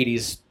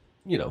Shady's,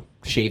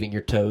 shaving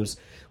your toes.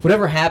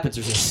 Whatever happens,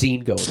 there's a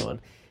scene going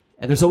on,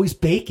 and there's always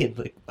bacon.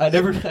 Like I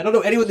don't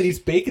know anyone that eats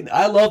bacon.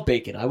 I love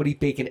bacon. I would eat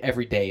bacon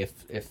every day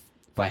if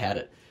I had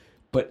it.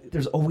 But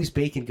there's always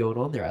bacon going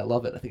on there. I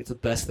love it. I think it's the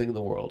best thing in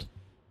the world.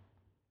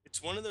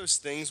 It's one of those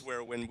things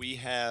where when we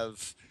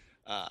have,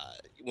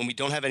 when we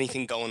don't have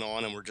anything going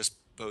on and we're just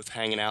both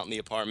hanging out in the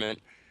apartment,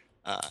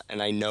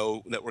 and I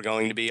know that we're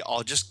going to be,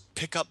 I'll just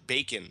pick up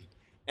bacon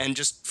and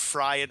just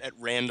fry it at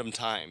random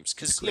times.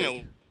 Because,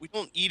 we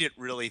don't eat it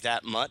really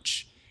that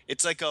much.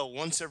 It's like a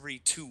once every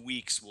 2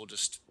 weeks, we'll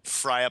just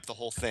fry up the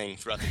whole thing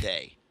throughout the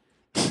day.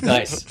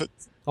 Nice.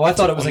 Oh, I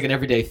thought it was like an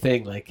everyday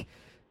thing. Like,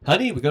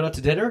 honey, we going out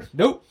to dinner?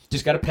 Nope.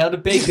 Just got a pound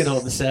of bacon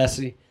on the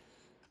sassy.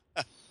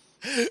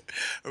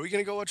 Are we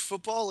going to go watch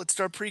football? Let's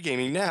start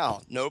pre-gaming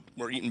now. Nope,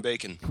 we're eating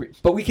bacon.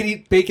 But we can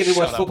eat bacon and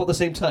watch Shut up. football at the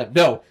same time.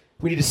 No,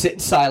 we need to sit in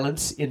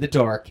silence in the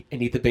dark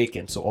and eat the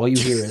bacon. So all you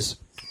hear is...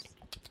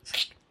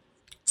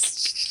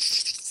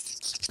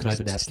 Can I have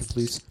a napkin,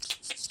 please?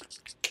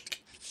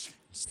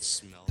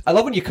 Smell. I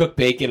love when you cook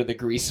bacon and the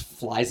grease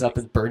flies up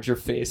and burns your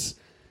face.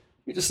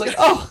 You're just like,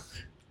 oh,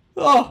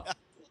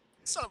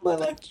 Son of my a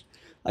life. bitch.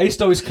 I used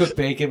to always cook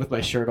bacon with my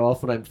shirt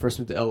off when I first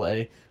moved to LA.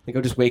 Like, I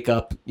would just wake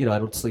up, I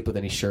don't sleep with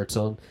any shirts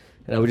on,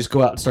 and I would just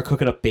go out and start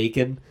cooking up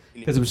bacon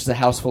because it was just a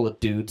house full of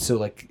dudes. So,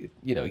 like,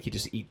 you could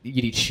just you'd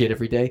eat shit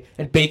every day,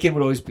 and bacon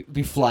would always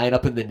be flying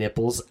up in the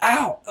nipples.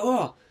 Ow!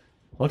 Oh!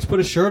 Why don't you put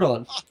a shirt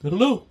on? I don't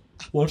know.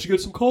 Why don't you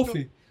get some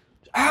coffee? In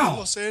Ow!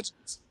 Los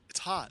Angeles, it's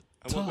hot.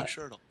 I want my hot.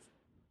 shirt off.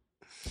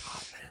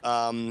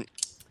 Gotta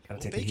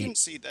take the Bacon, heat.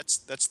 see, that's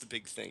the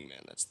big thing,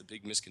 man. That's the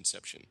big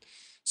misconception.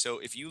 So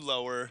if you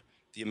lower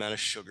the amount of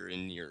sugar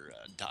in your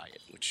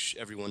diet, which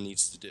everyone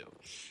needs to do,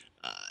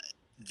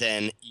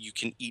 then you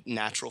can eat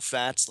natural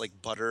fats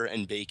like butter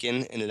and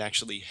bacon, and it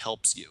actually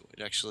helps you.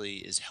 It actually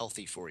is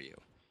healthy for you.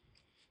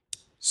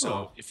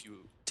 So if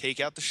you take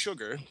out the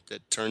sugar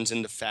that turns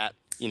into fat,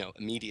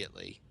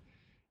 immediately,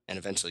 and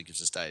eventually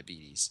gives us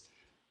diabetes,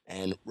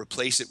 and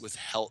replace it with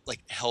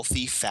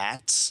healthy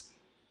fats,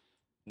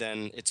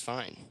 then it's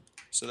fine.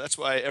 So that's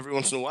why every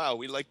once in a while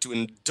we like to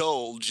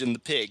indulge in the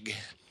pig.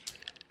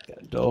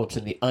 Indulge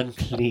in the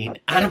unclean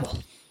animal.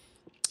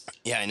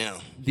 Yeah, I know.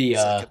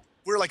 The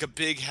We're like a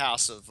big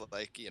house of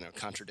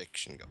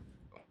contradiction going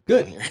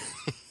good. on here.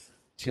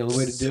 It's the only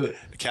way to do it.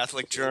 A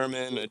Catholic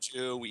German, a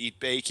Jew, we eat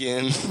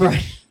bacon.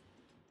 Right.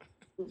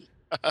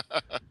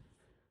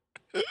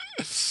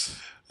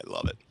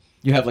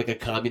 You have like a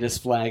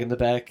communist flag in the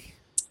back,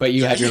 but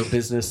you have your own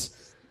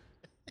business.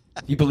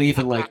 You believe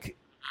in like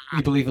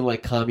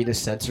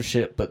communist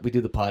censorship, but we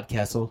do the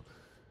podcastle.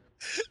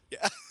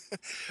 Yeah.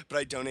 But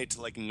I donate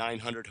to like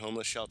 900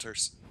 homeless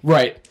shelters.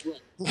 Right.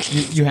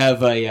 You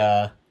have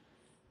a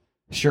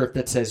shirt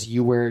that says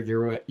 "You wear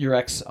your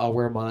X, I'll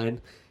wear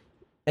mine,"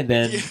 and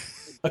then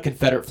a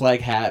Confederate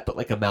flag hat, but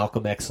like a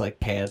Malcolm X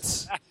like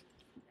pants.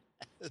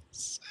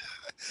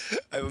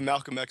 I have a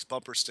Malcolm X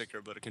bumper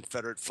sticker, but a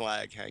Confederate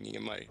flag hanging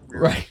in my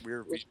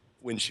rear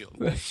windshield.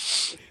 My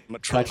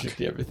truck.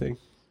 Contradicting everything.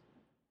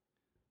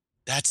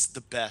 That's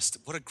the best.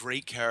 What a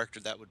great character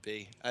that would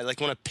be. I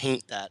like want to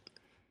paint that.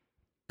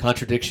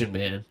 Contradiction,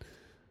 man.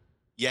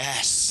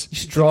 Yes. You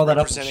should draw that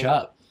up in the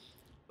shop.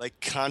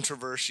 Like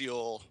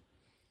controversial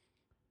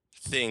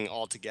thing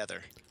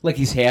altogether. Like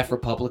he's half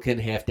Republican,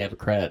 half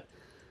Democrat.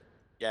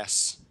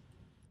 Yes.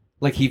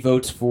 Like he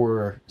votes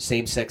for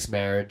same-sex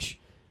marriage,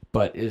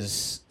 but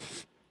is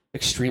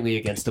extremely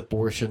against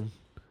abortion.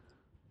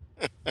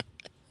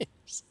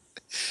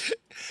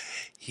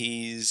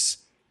 He's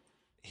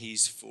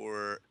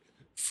for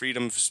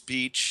freedom of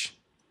speech,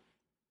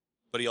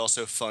 but he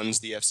also funds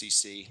the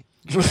FCC.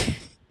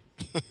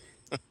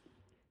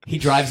 He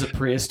drives a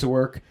Prius to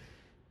work,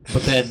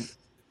 but then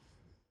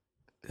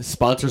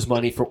sponsors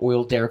money for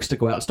oil derricks to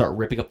go out and start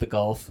ripping up the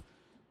Gulf.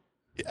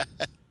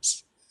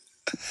 Yes.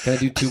 Can I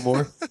do two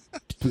more?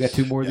 We got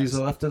two more of these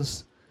left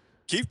us.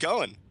 Keep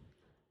going.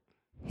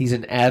 He's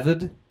an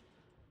avid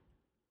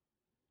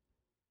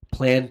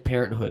Planned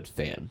Parenthood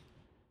fan.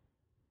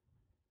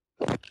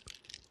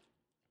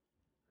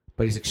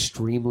 But he's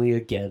extremely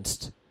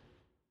against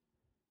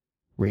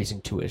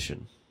raising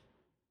tuition.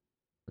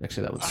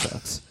 Actually, that one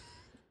sucks.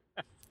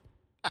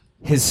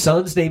 His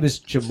son's name is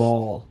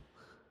Jamal,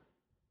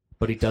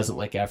 but he doesn't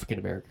like African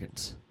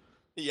Americans.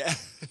 Yeah.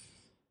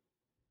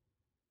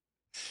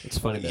 It's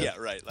funny, though. Yeah,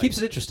 right. Keeps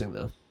it interesting,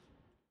 though.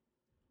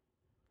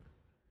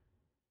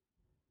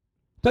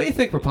 Don't you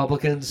think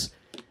Republicans,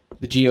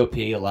 the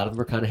GOP, a lot of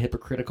them are kind of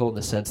hypocritical in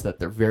the sense that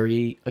they're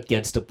very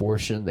against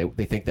abortion.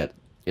 They think that,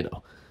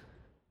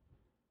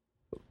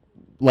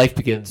 life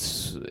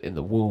begins in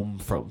the womb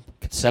from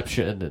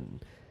conception,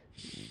 and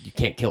you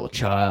can't kill a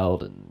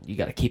child, and you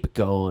got to keep it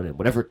going, and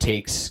whatever it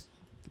takes,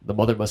 the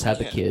mother must have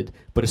the kid.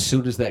 But as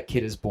soon as that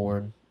kid is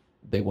born,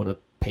 they want to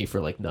pay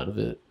for like none of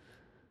it.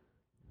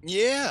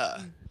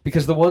 Yeah.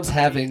 Because the ones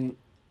having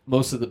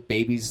most of the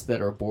babies that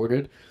are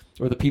aborted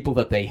are the people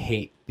that they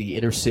hate, the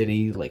inner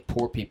city, like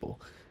poor people.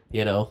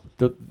 The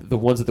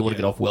ones that they want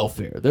to get off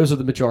welfare. Those are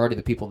the majority of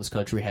the people in this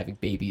country having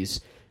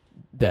babies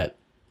that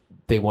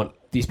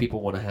these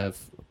people want to have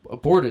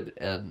aborted,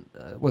 and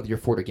whether you're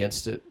for or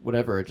against it,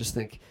 whatever, I just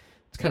think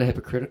it's kind of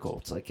hypocritical.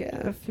 It's like,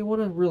 if you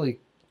want to really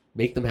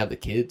make them have the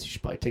kids, you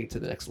should probably take it to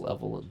the next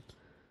level and,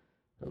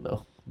 I don't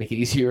know, make it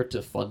easier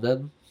to fund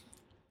them.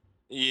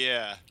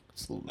 Yeah.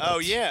 Oh,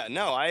 yeah.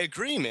 No, I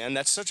agree, man.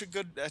 That's such a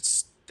good...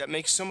 That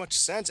makes so much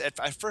sense.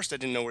 At first, I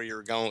didn't know where you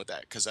were going with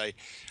that, because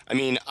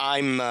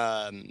I'm...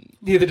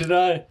 Neither did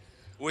I.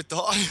 With the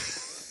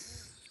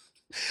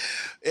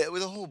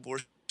whole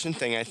abortion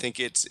thing, I think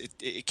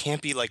it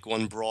can't be like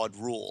one broad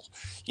rule.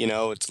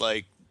 It's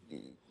like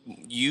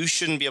you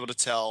shouldn't be able to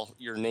tell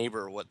your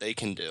neighbor what they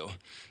can do.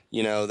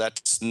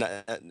 That's none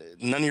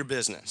of your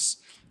business.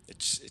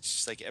 It's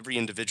just like every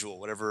individual,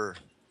 whatever.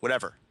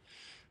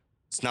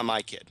 It's not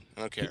my kid.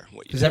 I don't care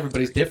what you. Because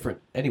everybody's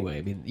different anyway.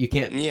 I mean, you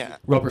can't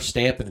rubber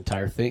stamp an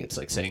entire thing. It's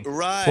like saying,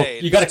 well,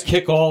 you got to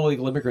kick all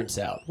illegal immigrants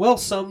out. Well,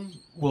 some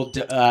will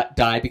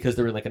die because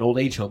they're in like an old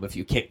age home if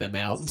you kick them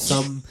out, and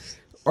some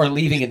are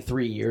leaving in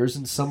 3 years,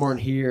 and some aren't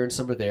here, and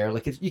some are there.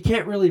 Like you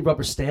can't really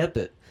rubber stamp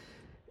it.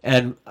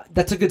 And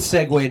that's a good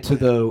segue into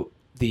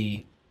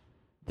the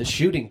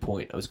shooting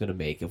point I was going to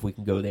make. If we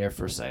can go there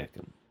for a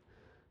second,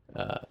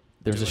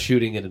 there's a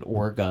shooting in an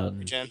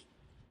Oregon. Jen.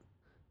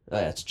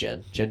 That's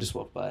Jen. Jen just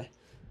walked by.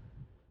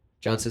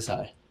 John says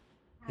hi.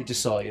 He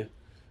just saw you.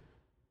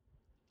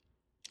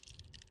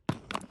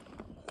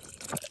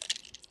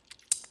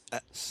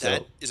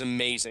 That is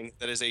amazing.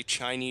 That is a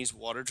Chinese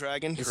water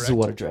dragon, correct? This is a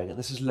water dragon.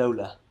 This is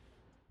Lola.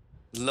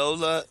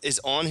 Lola is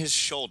on his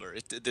shoulder.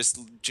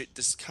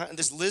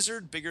 This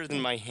lizard bigger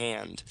than my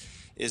hand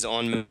is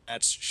on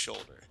Matt's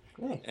shoulder.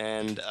 Oh.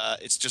 And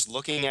it's just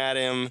looking at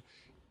him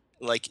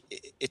like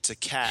it's a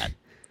cat,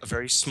 a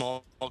very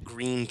small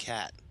green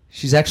cat.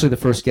 She's actually the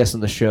first guest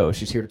on the show.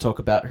 She's here to talk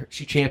about her.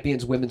 She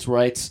champions women's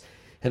rights,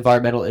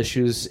 environmental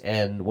issues,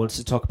 and wants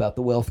to talk about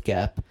the wealth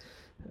gap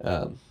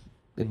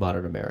in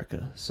modern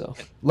America. So,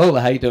 Lola,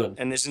 how you doing?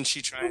 And isn't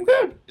she trying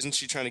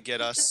to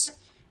get us?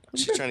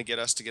 She's trying to get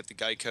us to get the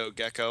Geico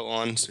gecko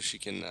on so she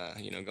can,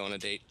 go on a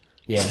date.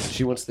 Yeah,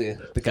 she wants the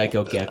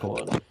Geico gecko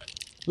on.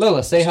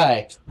 Lola, say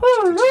hi.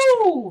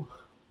 Hello.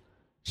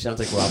 She sounds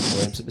like Robin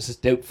Williams and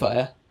Mrs.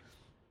 Doubtfire.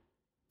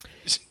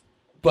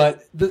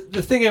 But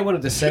the thing I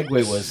wanted to segue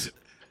was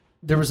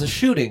there was a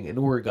shooting in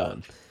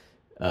Oregon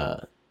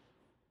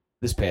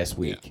this past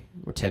week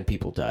where 10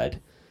 people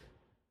died.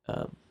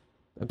 I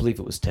believe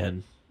it was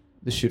 10.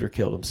 The shooter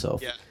killed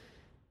himself. Yeah.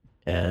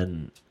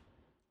 And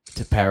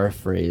to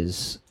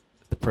paraphrase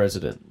the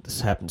president.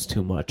 This happens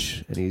too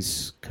much, and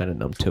he's kind of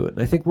numb to it.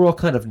 And I think we're all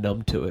kind of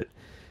numb to it.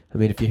 I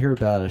mean, if you hear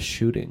about a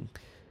shooting,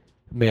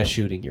 mass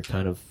shooting, you're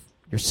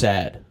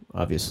sad,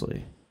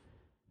 obviously.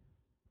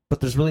 But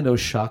there's really no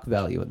shock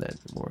value in that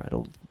anymore.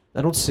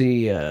 I don't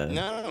see.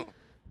 No.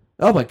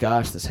 Oh my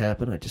gosh, this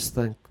happened. I just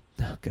think,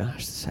 oh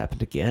gosh, this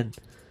happened again.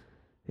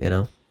 You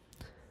know.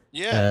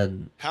 Yeah.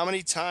 And how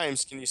many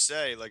times can you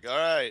say, like, all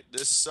right,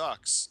 this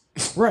sucks?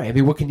 right. I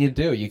mean, what can you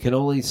do? You can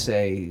only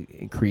say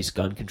increase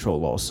gun control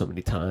laws so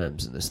many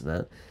times and this and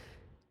that.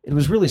 It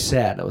was really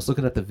sad. I was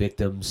looking at the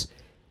victims,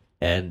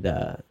 and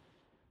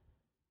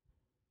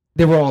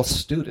they were all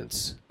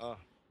students.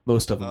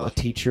 Most of them. A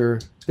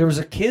teacher. There was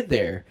a kid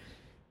there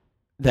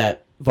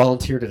that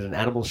volunteered at an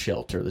animal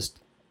shelter. This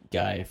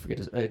guy,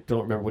 I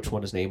don't remember which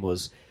one his name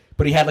was.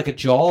 But he had like a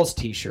Jaws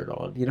T-shirt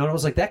on, you know. And I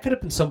was like, that could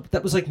have been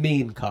that was like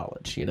me in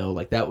college, you know.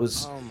 Like that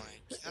was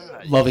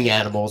loving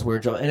animals,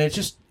 wearing Jaws, and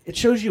it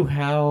shows you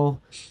how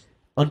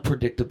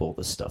unpredictable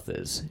this stuff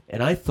is.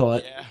 And I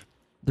thought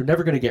they're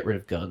never going to get rid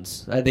of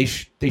guns. They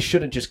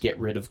shouldn't just get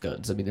rid of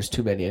guns. I mean, there's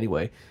too many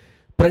anyway.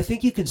 But I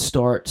think you can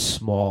start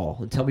small.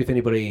 And tell me if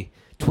anybody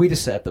tweet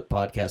us at the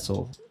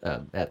podcastle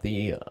at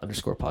the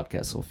 _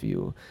 podcastle if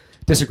you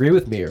disagree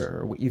with me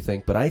or what you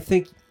think. But I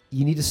think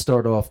you need to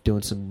start off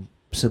doing some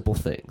simple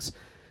things.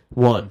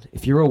 One,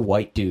 if you're a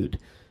white dude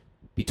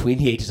between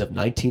the ages of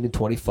 19 and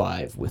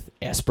 25 with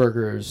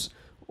Asperger's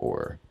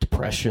or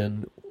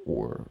depression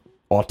or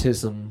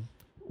autism,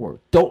 or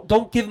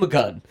don't give them a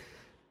gun.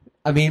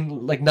 I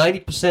mean, like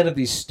 90% of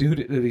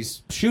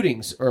these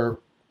shootings are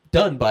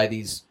done by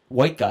these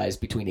white guys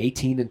between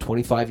 18 and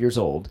 25 years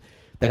old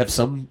that have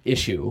some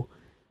issue,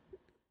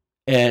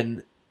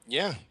 and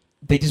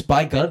they just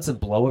buy guns and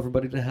blow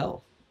everybody to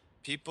hell.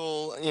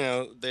 People, you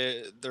know,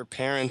 their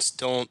parents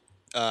don't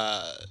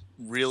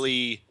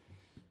really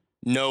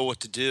know what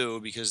to do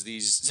because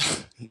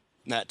these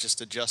Matt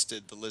just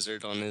adjusted the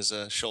lizard on his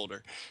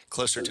shoulder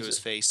closer to his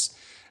face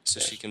so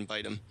she can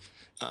bite him.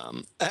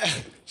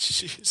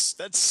 Jeez,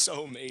 that's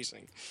so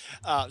amazing.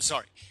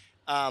 Sorry.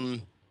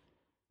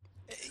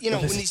 You know,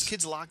 when these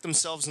kids lock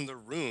themselves in their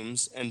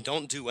rooms and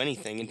don't do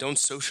anything and don't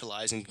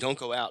socialize and don't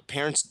go out,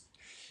 parents,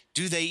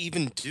 do they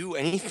even do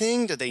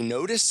anything? Do they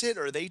notice it,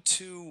 or are they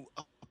too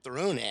up their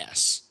own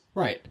ass?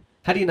 Right.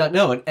 How do you not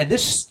know? And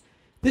this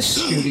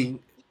shooting,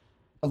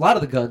 a lot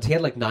of the guns, he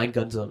had like 9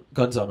 guns on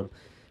him,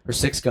 or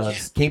 6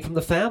 guns, came from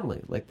the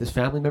family. Like, his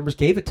family members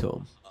gave it to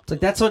him. It's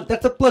like, that's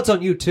the blood's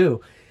on you too.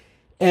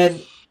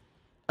 And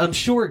I'm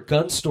sure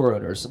gun store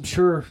owners, I'm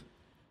sure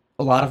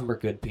a lot of them are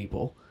good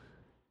people.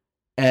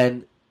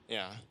 And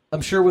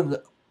I'm sure when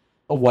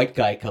a white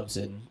guy comes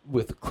in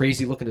with a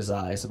crazy look in his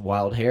eyes and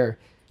wild hair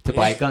to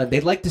buy a gun,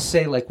 they'd like to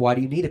say, like, why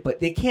do you need it?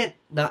 But they can't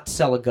not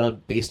sell a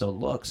gun based on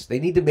looks. They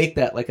need to make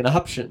that like an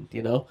option,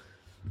 you know?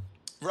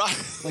 Right.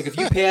 Like, if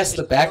you pass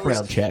the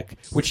background check,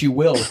 which you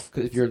will,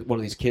 because if you're one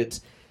of these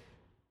kids,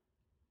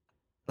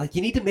 like,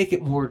 you need to make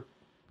it more,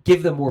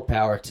 give them more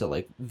power to,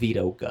 like,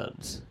 veto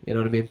guns. You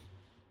know what I mean?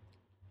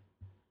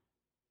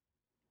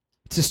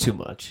 It's just too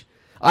much.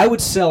 I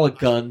would sell a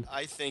gun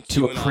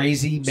to a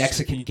crazy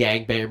Mexican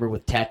gangbanger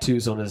with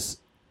tattoos on his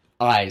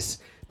eyes,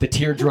 the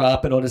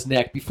teardrop and on his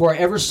neck, before I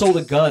ever sold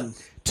a gun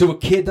to a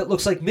kid that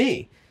looks like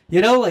me.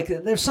 You know, like,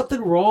 there's something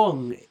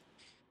wrong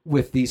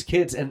with these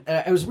kids. And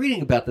I was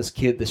reading about this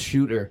kid, this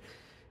shooter.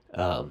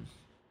 I'll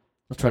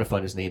try to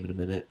find his name in a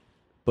minute.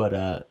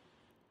 But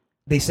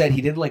they said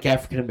he didn't like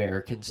African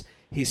Americans.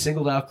 He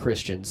singled out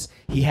Christians.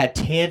 He had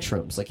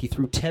tantrums, like he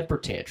threw temper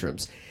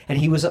tantrums. And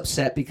he was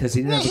upset because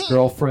he didn't have a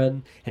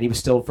girlfriend and he was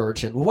still a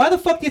virgin. Well, why the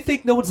fuck do you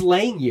think no one's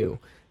laying you?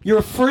 You're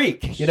a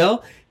freak, you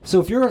know?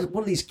 So if you're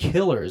one of these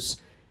killers,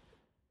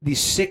 these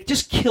sick,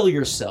 just kill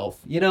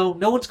yourself. You know,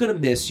 no one's going to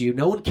miss you.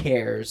 No one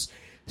cares.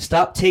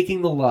 Stop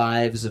taking the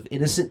lives of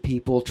innocent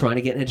people trying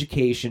to get an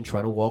education,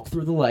 trying to walk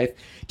through the life.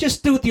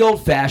 Just do it the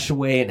old-fashioned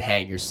way and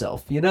hang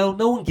yourself. You know,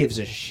 no one gives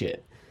a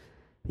shit.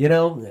 You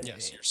know?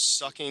 Yes, you're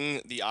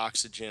sucking the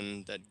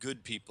oxygen that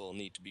good people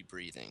need to be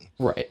breathing.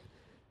 Right.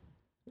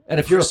 And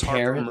if you're a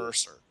parent,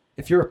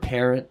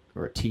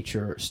 or a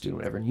teacher or a student,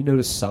 whatever, and you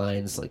notice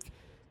signs like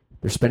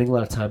they're spending a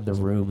lot of time in the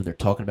room and they're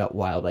talking about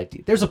wild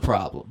ideas, there's a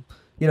problem.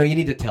 You know, you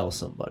need to tell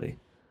somebody.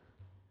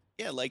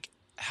 Yeah, like,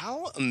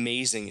 how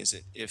amazing is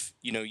it if,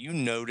 you know, you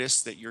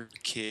notice that your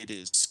kid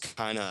is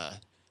kind of...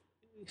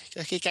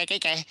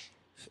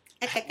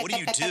 What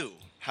do?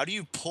 How do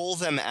you pull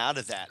them out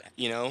of that,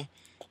 you know?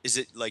 Is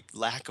it, like,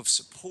 lack of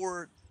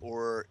support,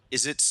 or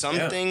is it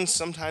something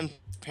sometimes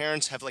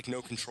parents have, like,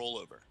 no control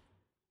over?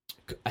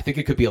 I think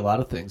it could be a lot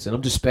of things, and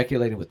I'm just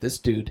speculating with this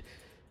dude.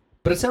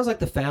 But it sounds like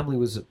the family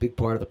was a big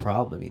part of the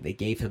problem. I mean, they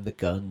gave him the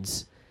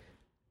guns.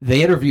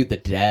 They interviewed the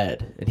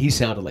dad, and he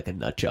sounded like a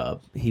nut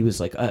job. He was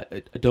like, I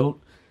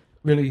don't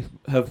really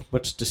have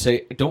much to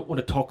say. I don't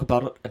want to talk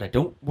about it, and I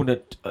don't want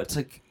to... It's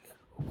like,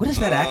 what is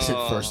that accent,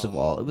 first of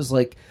all? It was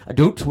like, I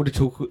don't want to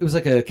talk... It was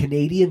like a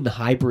Canadian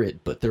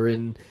hybrid, but they're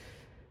in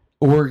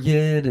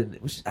Oregon, and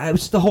it was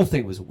the whole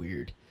thing was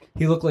weird.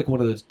 He looked like one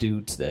of those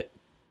dudes that,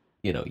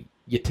 you know,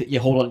 you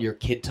hold on to your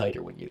kid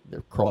tighter when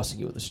they're crossing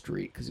you in the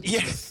street because you're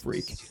a Yes.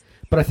 freak.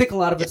 But I think a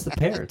lot of it's the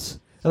parents.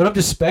 I mean, I'm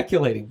just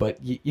speculating,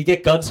 but you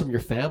get guns from your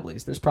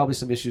families. There's probably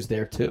some issues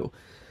there too.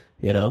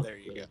 You know, There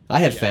you go. I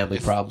had family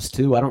problems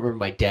too. I don't remember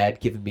my dad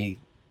giving me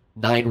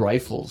 9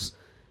 rifles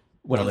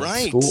when I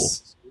was in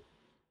school.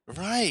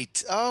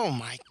 Right. Oh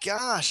my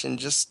gosh. And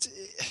just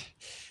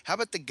how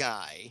about the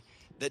guy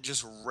that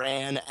just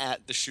ran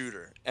at the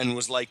shooter and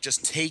was like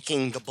just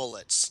taking the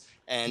bullets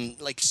and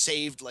like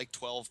saved like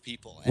 12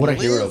 people. And What a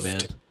hero, lived.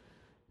 man!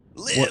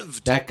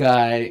 Lived. That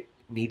guy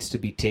needs to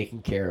be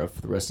taken care of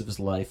for the rest of his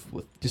life.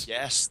 With just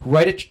Yes.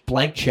 write a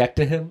blank check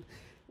to him,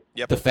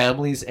 Yep. the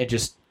families, and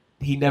just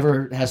he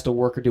never has to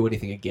work or do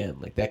anything again.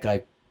 Like that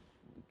guy,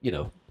 you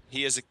know,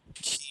 He is a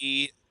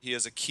key. He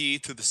is a key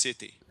to the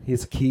city.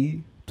 he's a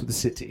key to the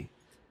city.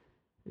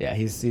 Yeah,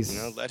 he's You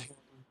know, let him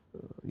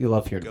you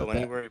love hearing go about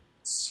that. anywhere. He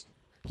wants.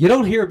 You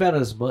don't hear about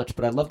it as much,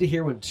 but I'd love to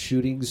hear when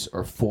shootings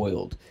are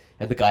foiled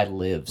and the guy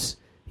lives.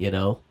 You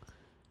know,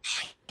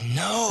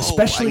 No.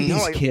 especially I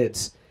know, these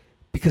kids,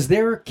 because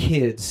there are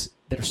kids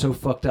that are so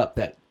fucked up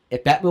that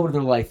at that moment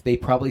of their life they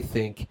probably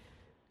think,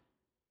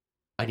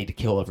 I need to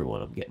kill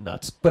everyone. I'm getting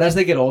nuts. But as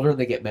they get older and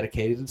they get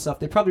medicated and stuff,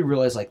 they probably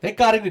realize, like, thank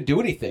God I didn't do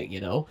anything, you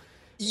know?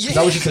 Because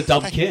I was just a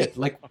dumb kid.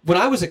 Like, when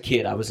I was a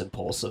kid, I was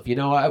impulsive. You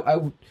know, I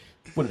would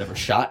have never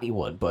shot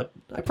anyone, but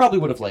I probably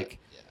would have, like,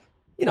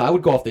 you know, I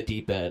would go off the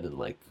deep end and,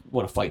 like,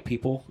 want to fight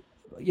people.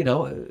 You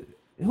know,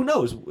 who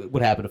knows what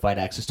would happen if I had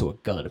access to a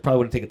gun. It probably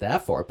wouldn't take it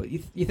that far. But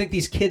you think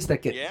these kids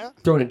that get Yeah.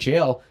 thrown in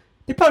jail,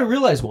 they probably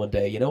realize one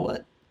day, you know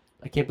what?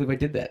 I can't believe I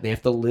did that. And they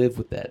have to live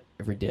with that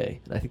every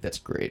day. And I think that's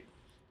great.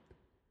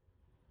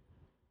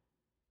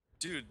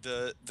 Dude,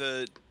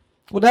 the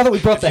Well, now that we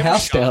brought Have the you ever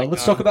house shot a down,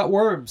 let's gun? talk about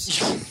worms.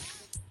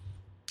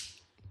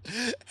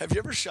 Have you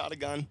ever shot a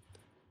gun?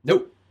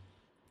 Nope.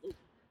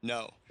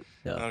 No.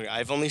 No. Okay,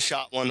 I've only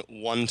shot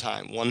one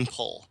time, one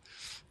pull.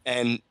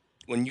 And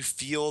when you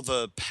feel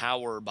the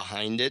power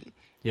behind it,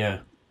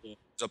 Yeah. there's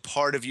a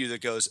part of you that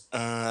goes,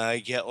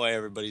 I get why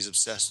everybody's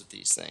obsessed with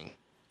these things.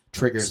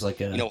 Triggers like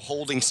a... You know,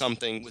 holding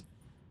something with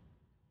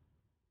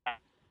an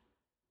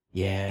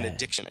yeah.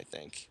 addiction, I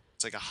think.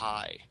 It's like a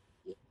high.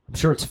 I'm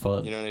sure it's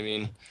fun. You know what I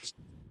mean?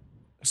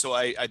 So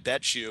I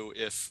bet you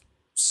if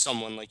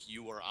someone like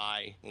you or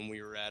I, when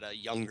we were at a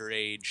younger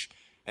age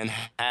and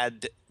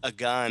had a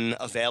gun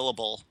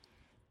available,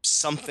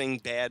 something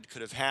bad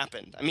could have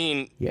happened. I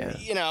mean, Yeah.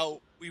 you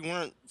know, we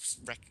weren't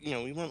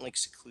like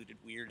secluded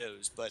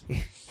weirdos, but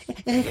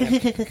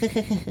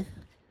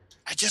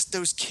I just,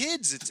 those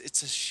kids,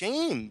 it's a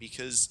shame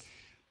because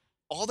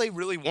all they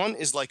really want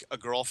is like a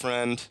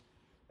girlfriend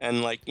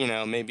and like, you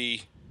know,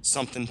 maybe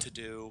something to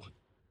do.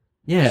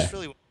 Yeah. Just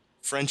really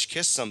French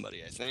kiss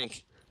somebody, I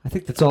think. I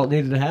think that's all it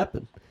needed to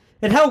happen.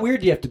 And how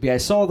weird do you have to be? I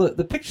saw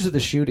the pictures of the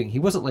shooting. He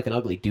wasn't like an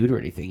ugly dude or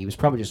anything. He was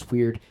probably just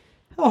weird.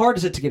 How hard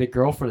is it to get a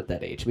girlfriend at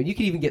that age? I mean, you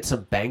could even get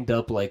some banged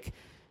up like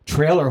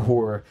trailer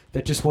whore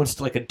that just wants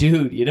to, like a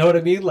dude. You know what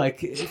I mean? Like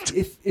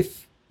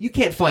if you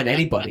can't find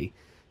anybody,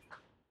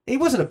 he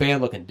wasn't a bad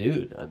looking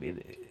dude. I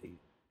mean,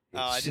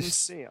 I didn't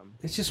see him.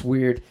 it's just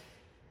weird.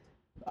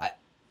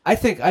 I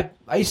think I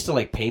used to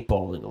like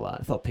paintballing a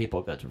lot. I thought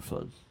paintball guns were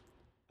fun.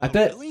 I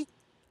bet. Really?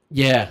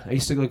 Yeah, I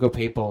used to go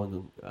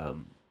paintballing.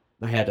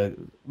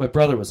 My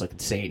brother was like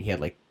insane. He had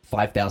like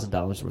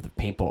 $5,000 worth of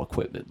paintball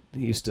equipment.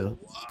 He used to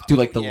do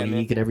like the Yeah, league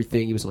man. and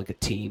everything. He was like a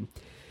team.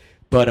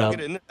 But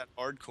Get into that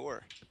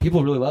hardcore.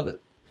 people really love it.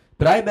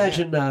 But I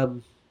imagine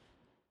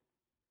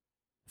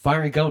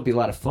firing a gun would be a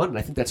lot of fun, and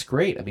I think that's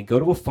great. I mean, go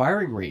to a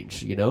firing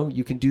range. You know,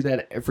 you can do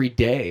that every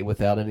day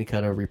without any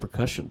kind of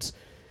repercussions.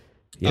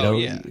 You know,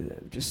 yeah.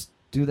 just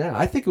do that.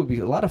 I think it would be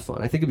a lot of fun.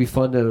 I think it'd be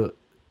fun to.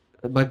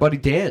 My buddy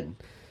Dan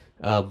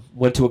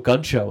went to a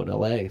gun show in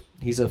L.A.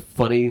 He's a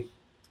funny,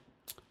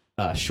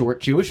 short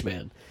Jewish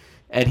man,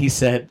 and he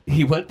said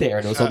he went there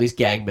and it was all these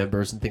gang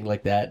members and things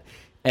like that.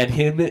 And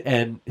him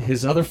and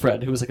his other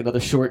friend, who was like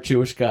another short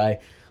Jewish guy,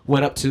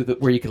 went up to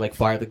where you could like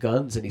fire the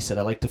guns, and he said,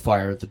 "I like to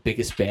fire the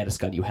biggest, baddest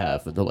gun you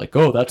have." And they're like,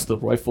 "Oh, that's the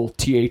rifle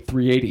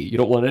TA-380. You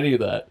don't want any of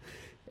that."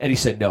 And he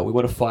said, "No, we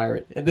want to fire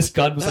it." And this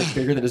gun was like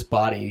bigger than his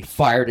body. He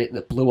fired it, and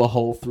it blew a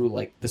hole through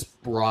like this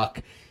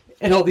rock.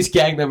 And all these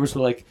gang members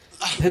were like,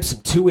 "Them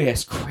some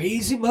 2-ass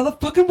crazy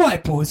motherfucking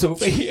white boys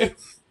over here."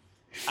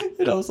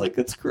 And I was like,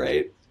 "That's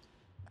great."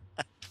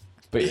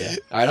 But yeah,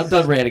 all right, I'm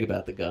done ranting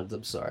about the guns.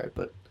 I'm sorry,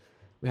 but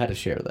we had to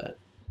share that.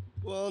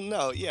 Well,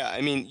 no, yeah.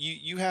 I mean,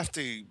 you have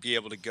to be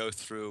able to go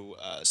through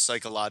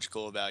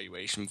psychological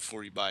evaluation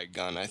before you buy a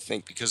gun, I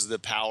think, because of the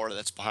power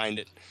that's behind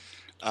it.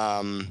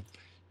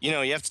 You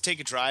know, you have to take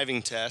a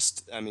driving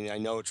test. I mean, I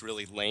know it's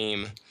really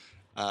lame,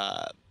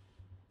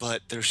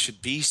 but there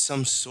should be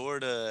some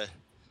sort of,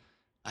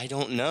 I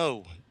don't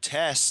know,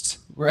 test.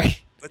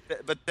 Right.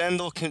 But then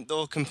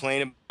they'll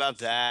complain about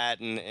that,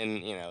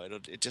 and you know,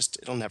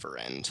 it'll never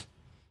end.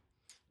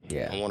 I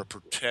Yeah. want to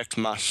protect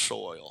my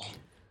soil.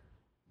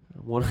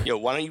 One- Yo,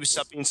 why don't you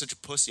stop being such a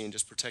pussy and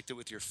just protect it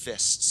with your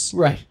fists?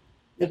 Right.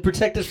 And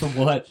protect us from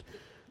what?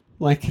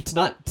 Like, it's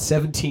not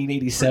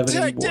 1787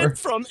 Protect anymore. it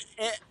from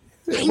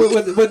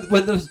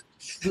When the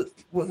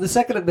when the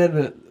Second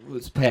Amendment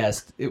was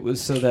passed, it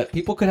was so that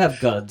people could have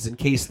guns in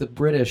case the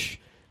British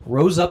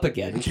rose up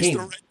again and In case came.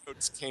 the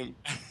redcoats came.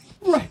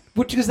 Right,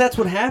 because that's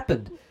what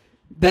happened.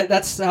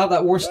 That's how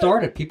that war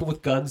started. People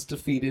with guns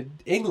defeated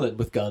England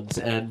with guns,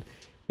 and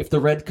if the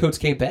redcoats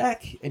came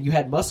back and you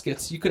had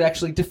muskets, you could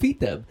actually defeat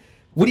them.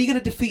 What are you going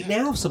to defeat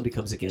now if somebody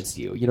comes against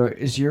you? You know,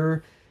 is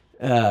your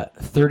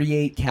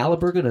 38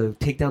 caliber going to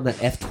take down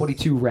that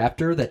F-22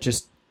 Raptor that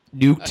just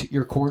nuked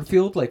your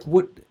cornfield? Like,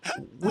 what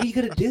are you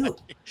going to do?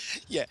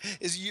 Yeah,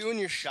 is you and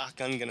your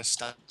shotgun gonna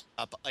stop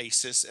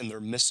ISIS and their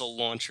missile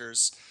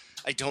launchers?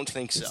 I don't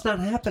think so. It's not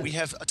happening. We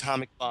have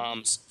atomic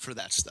bombs for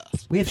that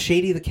stuff. We have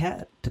Shady the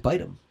cat to bite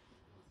him.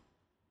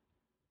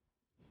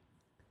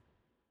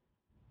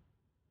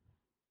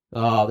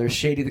 Oh, there's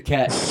Shady the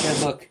cat.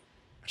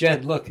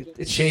 Jen, look,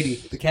 it's Shady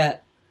the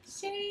cat.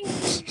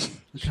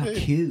 Look how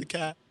cute. The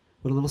cat.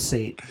 What a little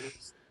saint.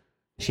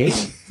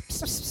 Shady.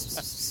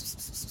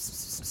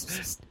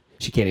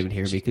 She can't even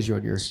hear me because you're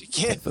on your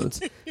can't.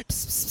 headphones.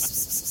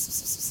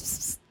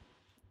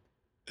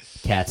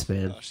 Cats,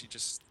 man. Oh, she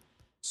just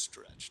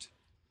stretched.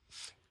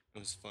 It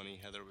was funny.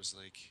 Heather was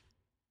like,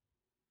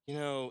 you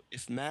know,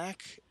 if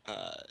Mac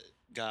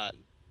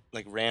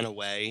ran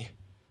away,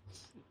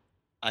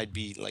 I'd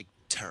be like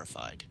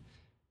terrified.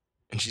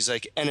 And she's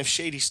like, and if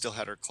Shady still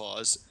had her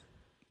claws,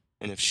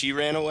 and if she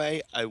ran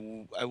away, I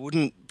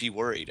wouldn't be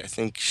worried. I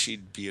think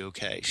she'd be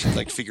okay. She'd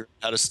like figure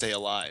out how to stay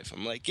alive.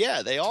 I'm like,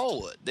 yeah, they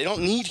all would. They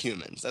don't need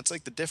humans. That's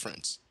like the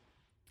difference.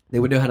 They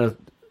would know how to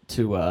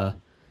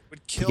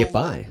Would kill get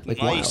by, like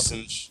mice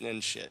wild.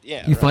 and shit.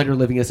 Yeah. You right. find her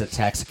living as a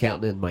tax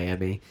accountant in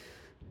Miami.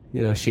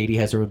 You know, Shady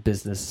has her own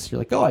business. You're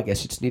like, oh, I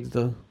guess you just needed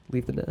to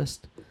leave the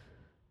nest.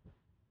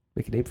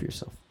 Make a name for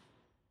yourself.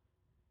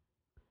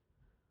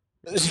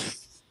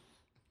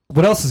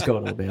 What else is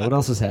going on, man? What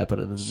else is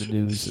happening in the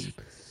news and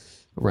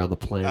around the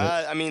planet?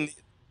 I mean,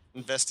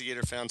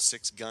 investigator found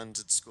 6 guns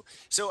at school.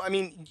 So, I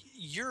mean,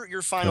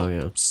 your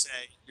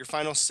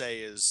final say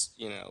is,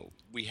 you know,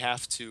 we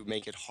have to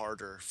make it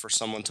harder for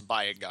someone to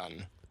buy a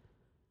gun.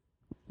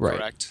 Right.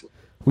 Correct?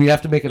 We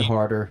have to make it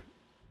harder,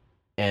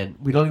 and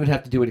we don't even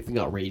have to do anything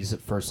outrageous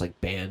at first, like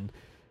ban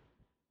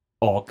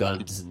all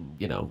guns and,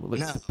 you know,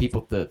 like No. the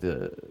people,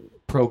 the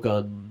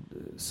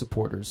pro-gun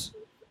supporters.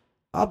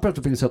 I'll have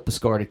to bring this up to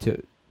Scardy,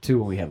 too,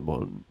 when we have him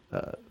on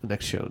the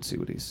next show and see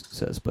what he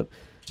says. But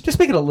just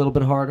make it a little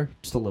bit harder,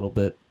 just a little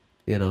bit,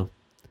 you know.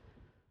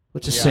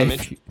 Let's just say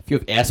if you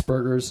have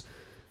Asperger's,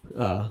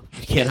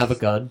 you can't have a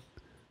gun.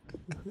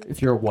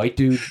 If you're a white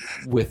dude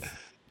with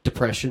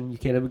depression, you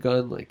can't have a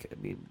gun. Like, I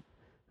mean,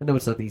 I know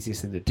it's not the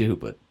easiest thing to do,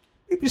 but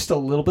maybe just a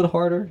little bit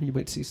harder, you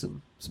might see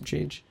some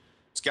change.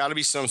 It's got to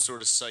be some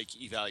sort of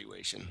psych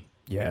evaluation.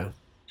 Yeah.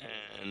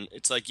 And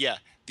it's like, yeah,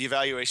 the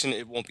evaluation,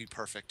 it won't be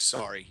perfect.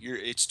 Sorry.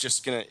 It's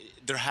just going to,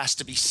 there has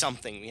to be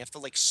something. We have to,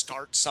 like,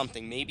 start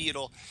something. Maybe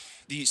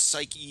the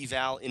psych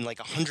eval in, like,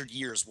 100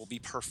 years will be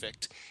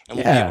perfect. And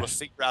we'll be able to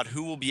figure out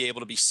who will be able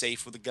to be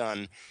safe with a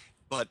gun.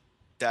 But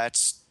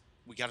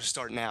we got to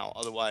start now.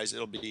 Otherwise,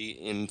 it'll be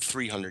in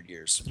 300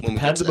 years when we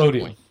get to that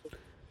Pandemonium. point.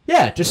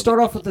 Yeah, just start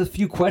off with a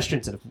few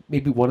questions, and if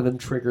maybe one of them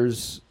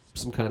triggers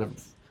some kind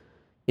of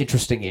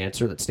interesting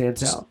answer that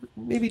stands out,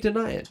 maybe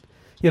deny it.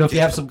 You know, if you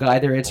have some guy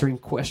there answering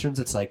questions,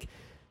 it's like,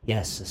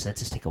 yes, the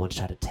census taker wants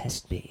to try to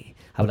test me.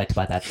 I would like to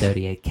buy that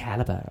 38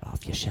 caliber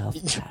off your shelf,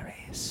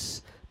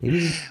 Clarice.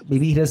 Maybe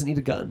he doesn't need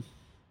a gun.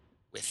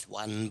 With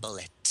one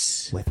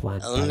bullet. With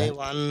one Only bullet.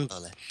 one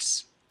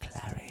bullet.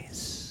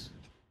 Clarice.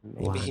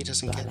 Maybe he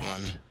doesn't get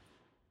one.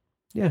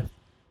 Yeah.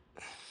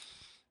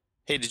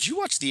 Hey, did you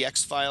watch The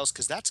X-Files?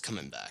 Because that's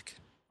coming back.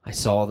 I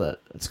saw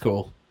that. That's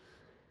cool.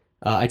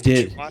 I did.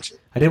 Did you watch it?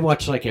 I didn't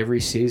watch like every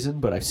season,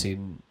 but I've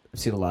seen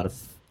a lot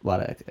of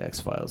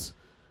X-Files.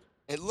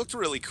 It looked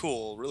really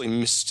cool, really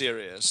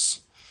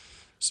mysterious.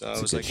 So I It's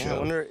a was good like, show. I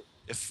wonder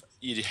if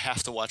you'd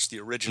have to watch the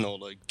original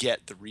to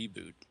get the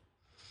reboot.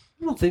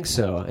 I don't think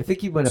so. I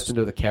think you might have to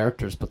know the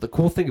characters, but the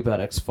cool thing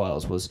about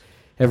X-Files was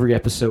every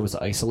episode was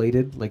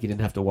isolated. Like, you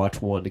didn't have to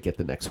watch one to get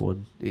the next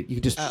one. You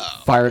could just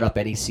fire it up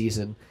any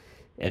season,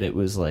 and it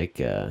was like,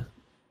 they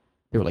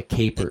were like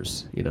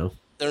capers, you know?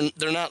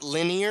 They're not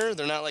linear?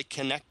 They're not, like,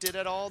 connected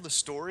at all, the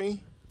story?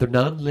 They're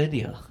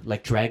non-linear,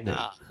 like Dragnet.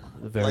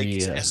 Very,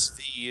 like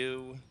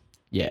SVU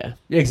yeah,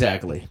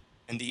 exactly.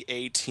 and the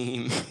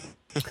A-Team.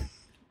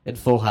 And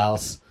Full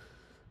House.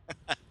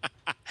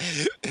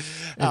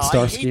 And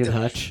Starsky and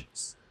Hutch.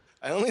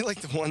 I only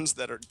like the ones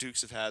that are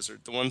Dukes of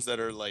Hazzard, the ones that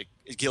are like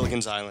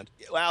Gilligan's Island.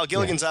 Wow,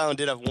 Gilligan's Island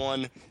did have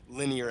one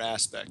linear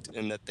aspect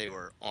in that they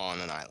were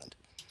on an island.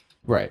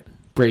 Right.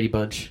 Brady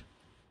Bunch.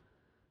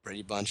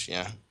 Brady Bunch,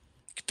 yeah.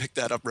 You could pick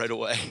that up right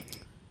away.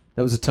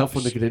 That was a tough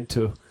one to get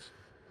into.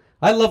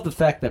 I love the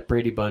fact that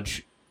Brady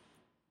Bunch,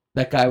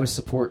 that guy was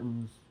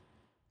supporting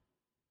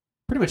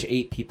pretty much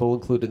 8 people,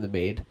 including the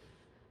maid,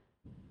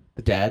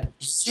 the dad.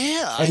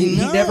 Yeah, And I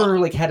know. he never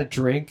like had a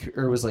drink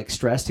or was like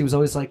stressed. He was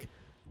always like,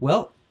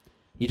 well,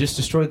 you just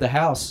destroyed the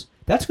house.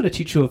 That's going to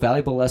teach you a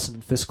valuable lesson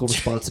in fiscal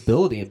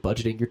responsibility and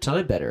budgeting your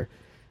time better.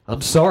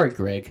 I'm sorry,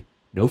 Greg.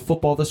 No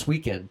football this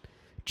weekend.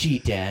 Gee,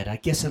 Dad, I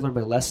guess I learned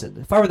my lesson.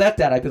 If I were that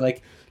dad, I'd be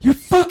like, you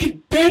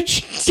fucking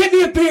bitch! Give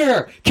me a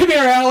beer! Come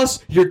here,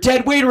 Alice! You're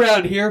dead weight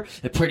around here,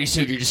 and pretty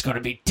soon you're just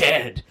gonna be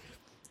dead.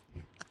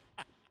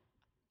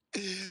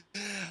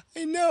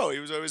 I know. He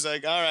was always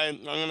like, all right,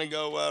 I'm going to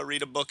go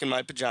read a book in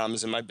my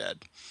pajamas in my bed.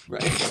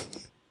 Right.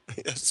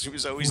 That's what he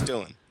was always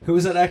doing. Who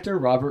was that actor?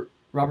 Robert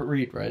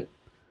Reed, right?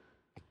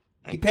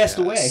 He passed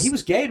away. He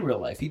was gay in real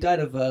life. He died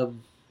of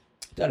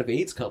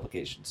AIDS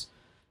complications.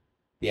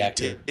 The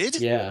actor.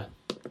 Did? Yeah.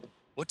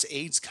 What's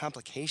AIDS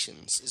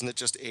complications? Isn't it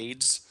just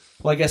AIDS?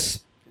 Well, I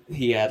guess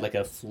he had like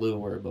a flu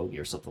or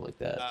pneumonia or something like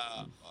that.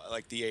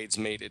 Like the AIDS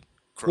made it.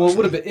 Well,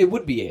 it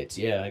would be AIDS.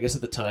 Yeah, I guess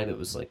at the time it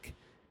was like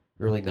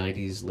early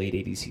 90s, late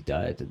 80s. He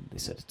died, and they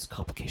said it's a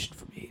complication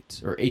from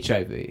AIDS or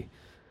HIV.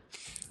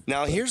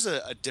 Now here's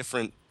a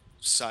different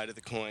side of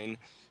the coin.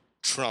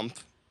 Trump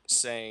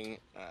saying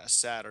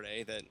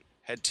Saturday that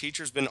had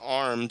teachers been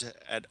armed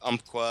at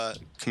Umpqua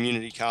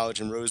Community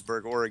College in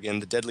Roseburg, Oregon,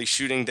 the deadly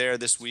shooting there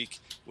this week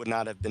would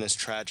not have been as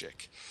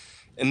tragic.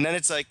 And then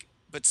it's like,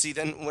 but see,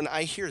 then when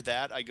I hear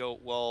that, I go,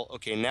 well,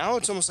 okay, now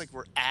it's almost like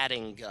we're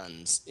adding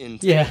guns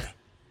into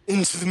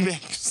the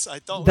mix. I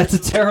thought that's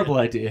a terrible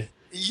idea.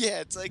 Yeah,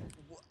 it's like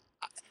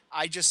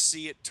I just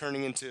see it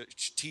turning into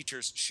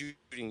teachers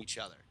shooting each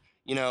other.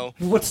 You know,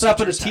 what's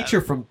stopping a teacher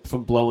from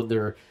blowing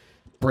their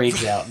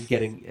brains out and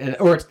getting,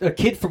 or a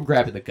kid from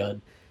grabbing the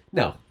gun?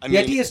 No, the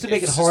idea is to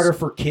make it harder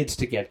for kids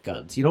to get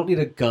guns. You don't need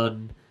a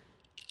gun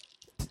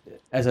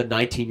as a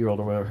 19-year-old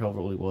or whatever however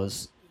old he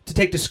was to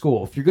take to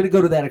school. If you're going to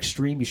go to that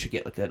extreme, you should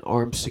get like an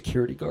armed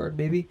security guard,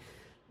 maybe.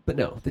 But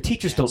no, the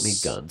teachers don't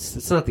need guns.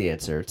 That's not the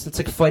answer. It's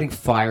like fighting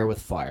fire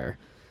with fire.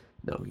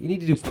 No, you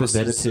need to do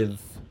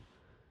preventative.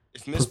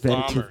 If Miss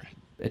Bomber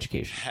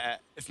education.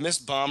 If Miss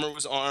Bomber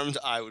was armed,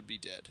 I would be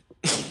dead.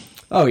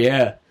 Oh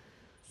yeah,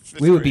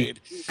 Fifth we would grade.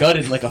 be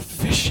gutted like a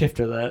fish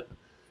after that.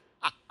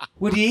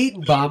 What are you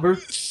eating, Bomber?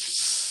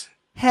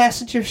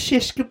 Hasn't your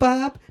shish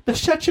kebab? Now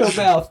shut your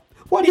mouth.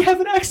 Why do you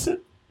have an accent?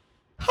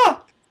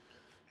 Ha!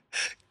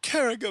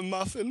 Carragher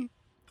muffin.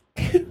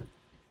 Having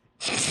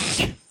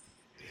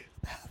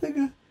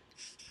a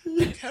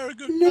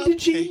Carragher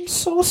Ledgine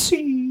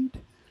sauceed.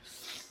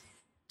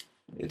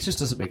 It just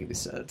doesn't make any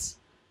sense.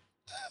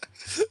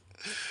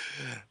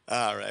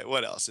 All right,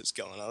 what else is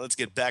going on? Let's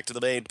get back to the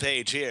main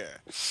page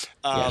here.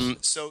 Yes.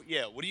 So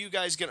yeah, what are you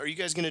guys gonna? Are you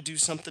guys gonna do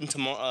something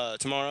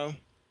tomorrow?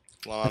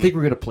 Well, I think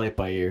we're gonna play it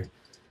by ear.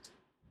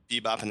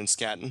 Bebopping and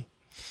scatting.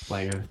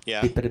 By ear.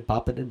 Yeah. Bipping and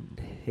bopping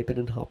and hipping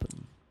and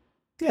hopping.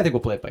 Yeah, I think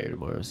we'll play it by ear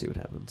tomorrow. See what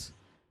happens.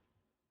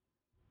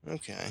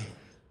 Okay.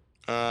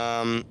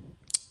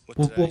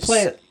 We'll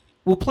play it.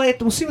 We'll play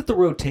it. We'll see what the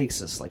road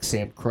takes us, like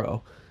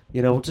SAMCRO.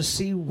 You know, we'll just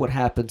see what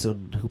happens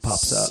and who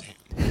pops up.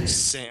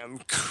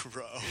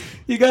 SAMCRO.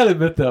 You gotta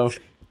admit, though,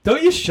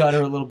 don't you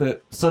shudder a little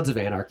bit? Sons of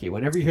Anarchy.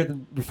 Whenever you hear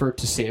them refer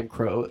to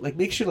SAMCRO, it like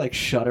makes you like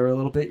shudder a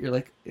little bit. You're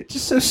like, it's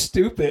just so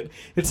stupid.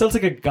 It sounds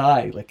like a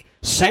guy like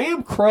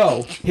Sam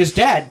Crow, his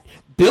dad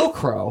Bill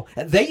Crow,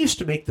 and they used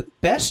to make the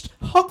best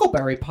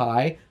huckleberry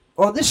pie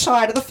on this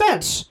side of the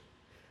fence.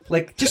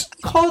 Like,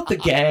 just call it the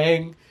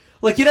gang.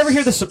 Like, you never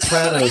hear the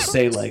Sopranos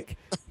say like,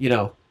 you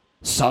know,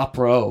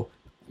 Sopro,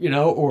 you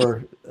know,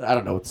 or I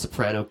don't know,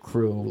 Soprano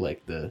crew,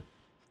 like the.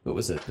 What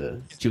was it?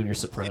 The Junior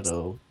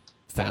Soprano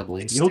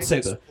family. You don't say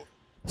the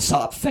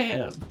Sop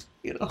fam,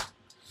 you know.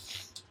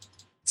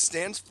 It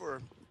stands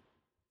for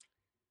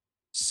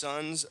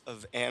Sons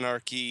of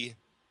Anarchy.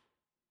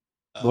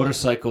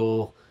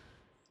 Motorcycle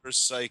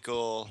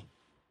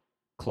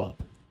Club.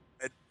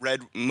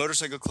 Red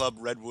Motorcycle Club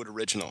Redwood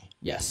Original.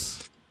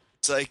 Yes.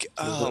 It's like,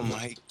 oh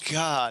my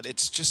god,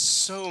 it's just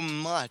so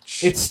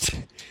much.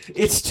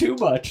 It's too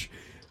much.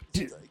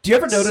 Do you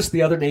ever notice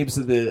the other names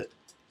of the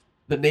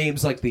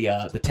names, like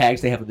the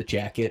tags they have in the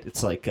jacket?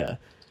 It's like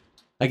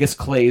I guess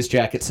Clay's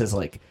jacket says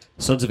like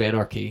Sons of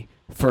Anarchy,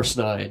 First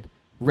Nine,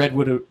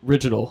 Redwood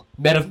Original,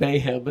 Men of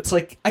Mayhem. It's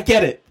like, I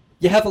get it.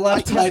 You have a lot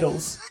of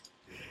titles.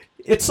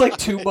 It's like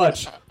too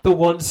much. The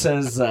one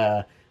says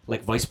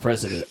like Vice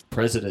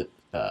President,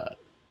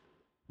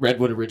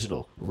 Redwood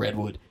Original,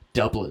 Redwood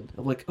Dublin.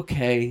 I'm like,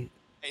 okay.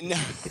 I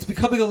know. It's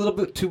becoming a little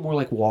bit too more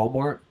like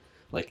Walmart,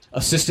 like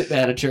assistant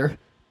manager,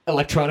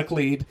 electronic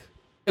lead,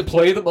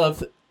 employee of the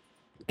month,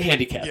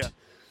 handicapped. Yeah.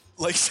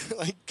 Like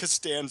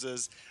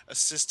Costanza's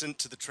assistant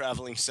to the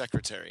traveling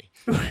secretary.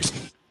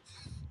 The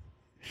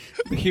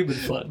human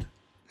fun.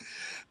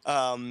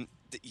 The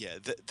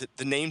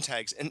name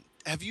tags. And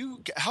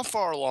how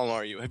far along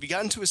are you? Have you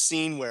gotten to a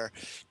scene where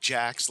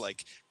Jax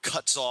like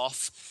cuts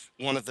off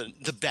one of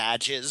the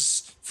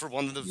badges for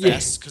one of the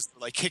vests because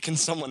they're like kicking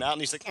someone out,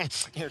 and he's like,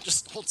 here,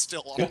 just hold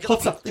still. Oh,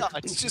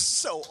 God, it's just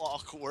so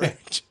awkward.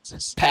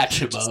 Just patch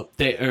him up.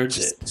 They earned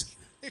it.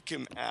 Kick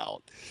him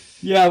out.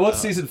 Yeah, I'm on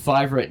season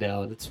 5 right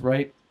now, and it's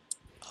right.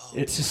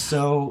 It's just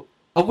so.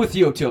 I'm with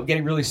you too. I'm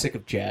getting really sick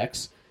of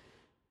Jax.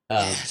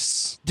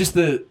 Yes. Just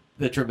the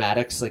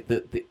dramatics, like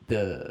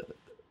the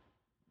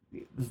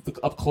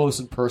up close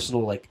and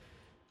personal, like,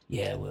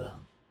 yeah, well,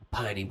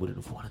 Piney wouldn't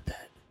have wanted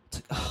that. It's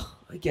like, oh,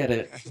 I get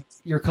it.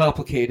 You're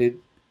complicated.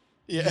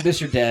 Yeah. You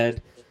miss your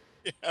dad.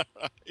 Yeah,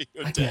 right.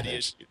 Your I get daddy it.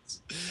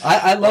 issues.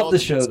 I love All the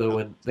these- show though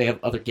when they have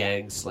other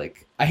gangs.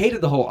 Like I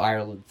hated the whole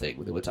Ireland thing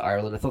when they went to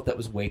Ireland. I thought that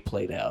was way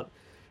played out.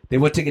 They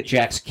went to get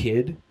Jack's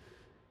kid,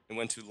 It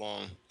went too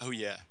long. Oh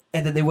yeah.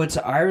 and then they went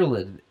to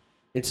Ireland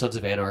in Sons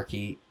of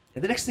Anarchy.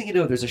 And the next thing you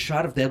know, there's a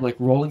shot of them like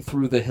rolling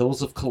through the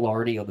hills of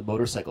Killarney on the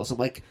motorcycles. I'm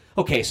like,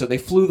 okay, so they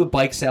flew the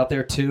bikes out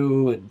there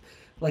too, and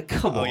like,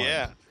 come Oh on.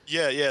 yeah.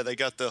 Yeah. They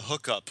got the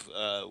hookup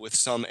with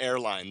some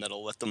airline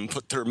that'll let them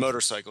put their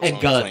motorcycles And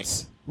on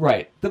guns,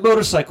 right? The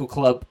motorcycle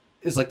club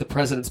is like the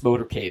president's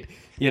motorcade.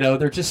 You know,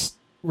 they're just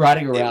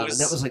riding around, and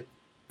that was like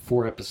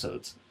 4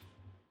 episodes.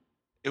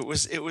 It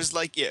was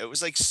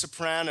like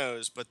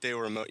Sopranos, but they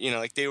were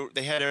like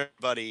they had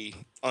everybody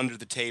under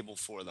the table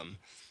for them,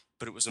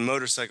 but it was a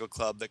motorcycle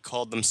club that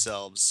called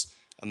themselves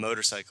a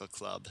motorcycle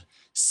club,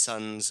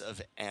 Sons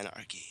of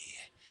Anarchy.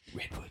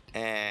 Redwood.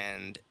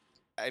 And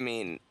I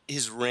mean,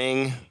 his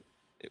ring,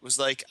 it was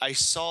like I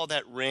saw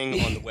that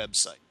ring on the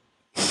website.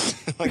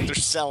 Like they're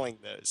selling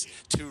those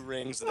 2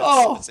 rings.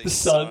 That say The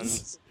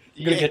Sons.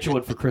 I'm gonna Yeah. get you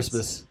one for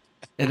Christmas,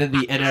 and then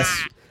the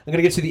NS. I'm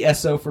gonna get you the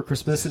SO for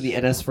Christmas and the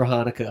NS for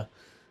Hanukkah.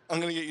 I'm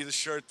gonna get you the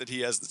shirt that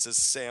he has that says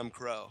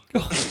SAMCRO.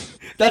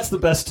 That's the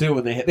best too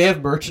when they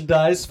have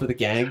merchandise for the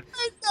gang.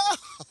 I know.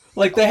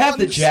 Like they have On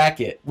the the-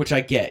 jacket, which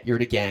I get. You're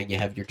in a gang, you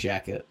have your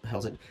jacket.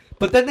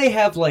 But then they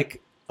have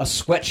like a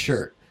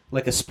sweatshirt,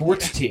 like a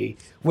sports tee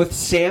with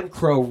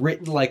SAMCRO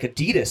written like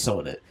Adidas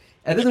on it.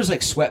 And then there's like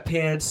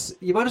sweatpants.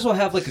 You might as well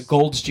have like a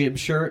Gold's Gym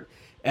shirt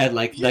and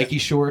like Nike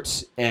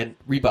shorts and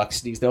Reebok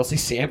sneaks. They all say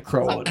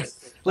SAMCRO on it.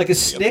 Like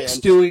is Snicks man.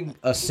 doing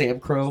a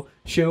SAMCRO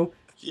show?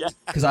 Yeah.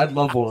 Because I'd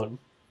love one.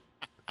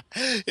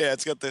 Yeah,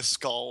 it's got the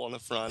skull on the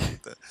front,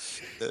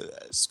 the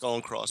skull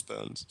and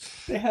crossbones.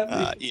 They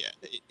have Yeah,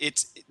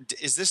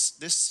 is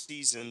this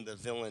season the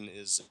villain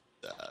is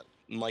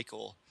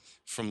Michael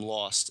from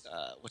Lost.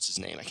 What's his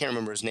name? I can't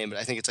remember his name, but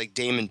I think it's like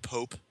Damon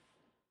Pope.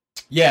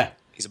 Yeah.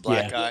 He's a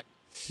black Yeah. guy.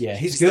 Yeah,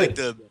 he's like good.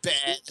 the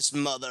best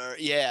mother.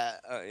 Yeah,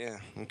 yeah.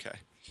 Okay.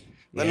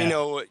 Let Yeah. me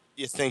know what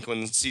you think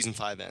when season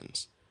 5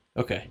 ends.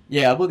 Okay.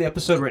 Yeah, I'm on the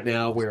episode right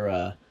now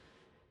where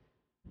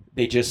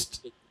they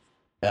just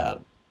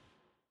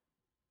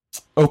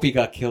Opie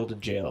got killed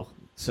in jail.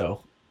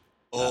 So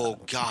Oh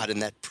God, in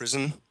that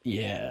prison,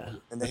 yeah,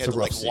 and they that's had a to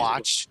rough like scene.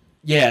 watch.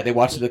 Yeah, they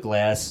watch through the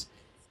glass,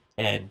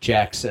 and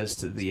Jack says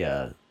to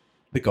the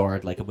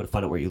guard, like, "I'm going to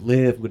find out where you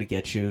live. I'm going to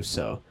get you."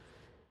 So,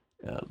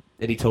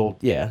 and he told,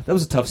 that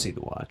was a tough scene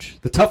to watch.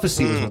 The toughest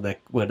scene was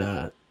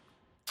when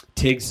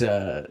Tig's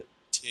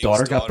Tig's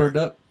daughter got burned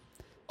up.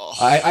 Oh.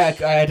 I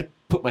had to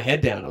put my head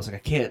down. I was like, I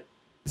can't.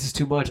 This is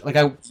too much. Like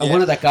I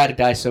wanted that guy to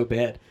die so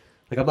bad.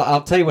 Like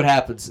I'll tell you what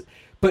happens.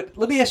 But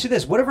let me ask you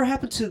this: whatever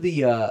happened to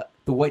the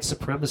white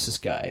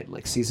supremacist guy in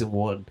like season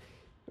 1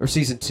 or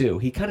season 2?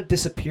 He kind of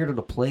disappeared on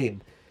a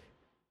plane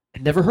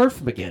and never heard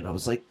from again. I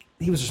was like,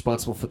 he was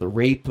responsible for the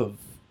rape of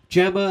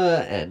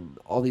Gemma and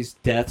all these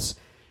deaths,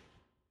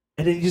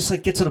 and then he just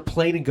like gets on a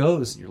plane and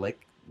goes. And you're like,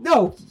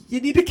 no, you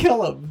need to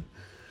kill him.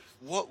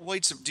 What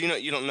do you know?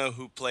 You don't know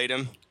who played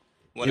him?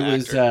 What It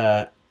was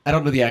actor? I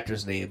don't know the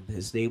actor's name.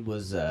 His name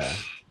was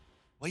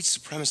White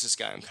supremacist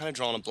guy. I'm kind of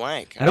drawing a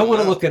blank. I don't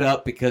want to know. look it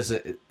up because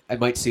I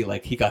might see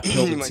like he got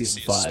killed You in might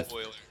season see a 5.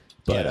 spoiler.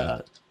 But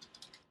Yeah.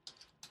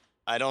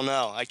 I don't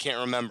know. I can't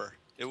remember.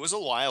 It was a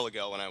while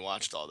ago when I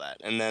watched all that,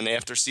 and then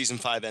after season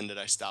 5 ended,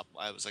 I stopped.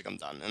 I was like, I'm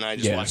done, and I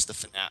just Yeah. watched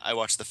I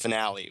watched the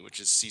finale, which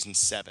is season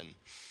 7.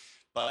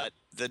 But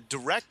the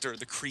director,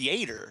 the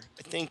creator,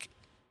 I think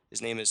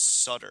his name is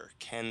Sutter,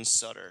 Ken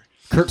Sutter,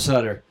 Kurt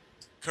Sutter.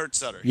 Kurt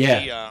Sutter.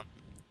 Yeah.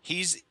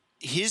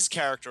 His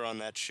character on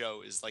that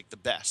show is like the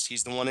best.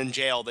 He's the one in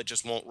jail that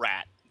just won't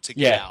rat to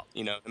get Yeah. out.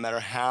 You know, no matter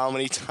how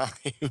many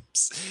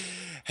times.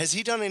 Has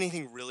he done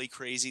anything really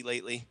crazy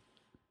lately?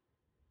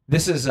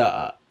 This is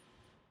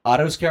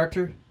Otto's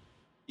character.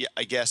 Yeah,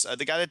 I guess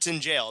the guy that's in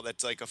jail.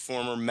 That's like a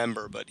former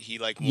member, but he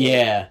like won't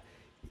Yeah.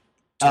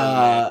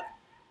 turn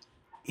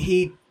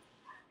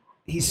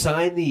He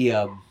signed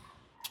the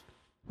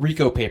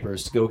RICO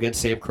papers to go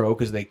against SAMCRO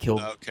because they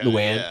killed Okay,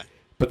 Luann, yeah.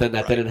 but then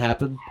that Right. didn't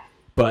happen.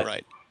 But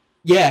right.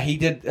 yeah, he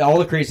did all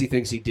the crazy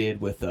things he did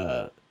with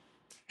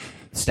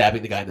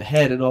stabbing the guy in the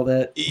head and all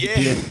that. He Yeah.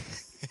 did.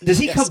 Does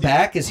he Yes, come he-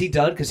 back? Is he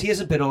done? Because he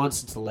hasn't been on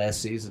since the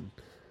last season,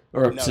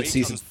 or No, since he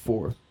season comes-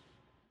 4.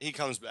 He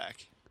comes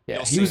back. Yeah,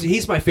 You'll see him.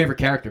 he's my favorite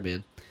character,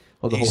 man,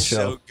 on the whole He's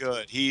show. so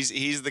good.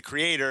 He's the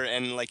creator,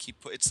 and like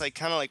it's like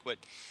kind of like what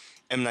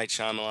M. Night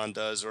Shyamalan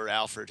does, or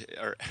Alfred,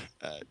 or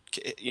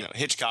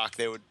Hitchcock.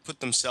 They would put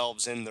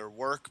themselves in their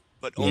work,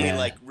 but only Yeah.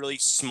 like really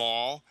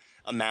small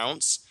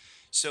amounts.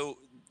 So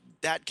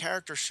that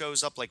character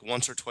shows up like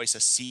once or twice a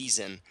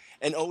season,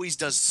 and always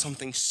does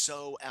something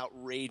so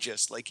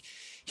outrageous, like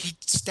he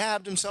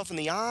stabbed himself in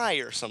the eye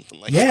or something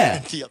like Yeah,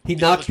 that. he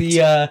knocked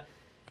the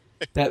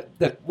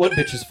that one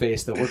bitch's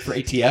face that worked for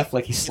ATF,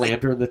 like he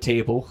slammed her in the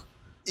table.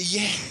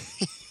 Yeah.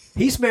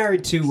 He's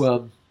married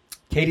to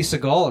Katie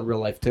Seagal in real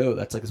life too.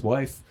 That's like his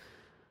wife.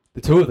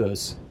 The two of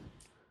those.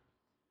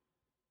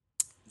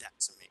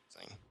 That's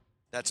amazing.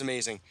 That's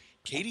amazing.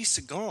 Katie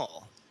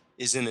Seagal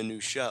is in a new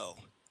show.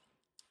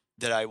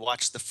 that I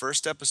watched the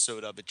first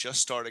episode of. It just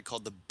started,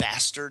 called The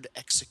Bastard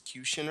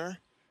Executioner.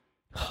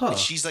 Huh. And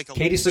she's like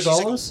Katie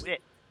Seagal?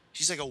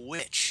 She's like a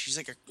witch. She's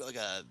like a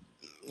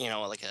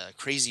like a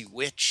crazy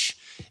witch.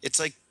 It's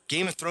like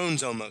Game of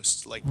Thrones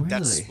almost. Like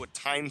that's Really? what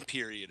time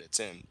period it's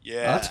in. Oh,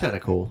 Yeah. that's kind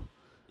of cool.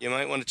 You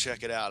might want to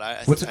check it out.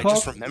 What's it I called?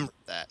 just remembered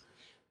that.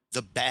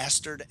 The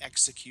Bastard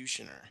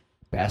Executioner.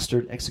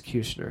 Bastard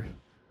Executioner.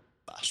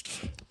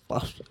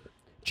 Bastard.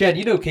 Jen,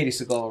 you know Katie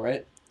Seagal,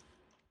 right?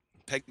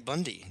 Peg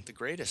Bundy, the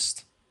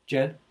greatest.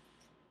 Jen?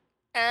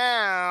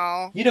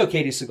 Ow. You know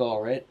Katie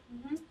Seagal, right?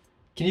 Mm-hmm.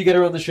 Can you get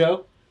her on the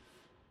show?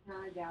 No,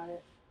 I doubt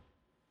it.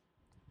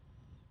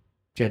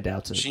 Jen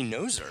doubts it. She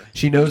knows her.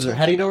 She knows her.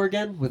 How do you know her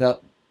again?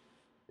 Without...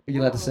 Are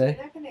you allowed to say?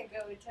 I'm not going to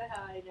go into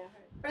how I know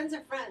her. Friends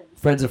are friends.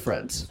 Friends of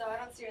friends. So I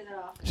don't see her that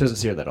often. She doesn't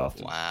see her that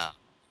often. Wow.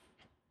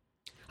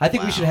 I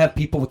think we should have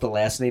people with the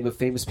last name of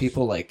famous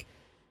people, like,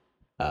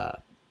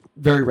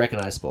 very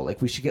recognizable.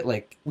 Like, we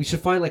should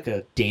find, like,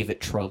 a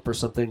David Trump or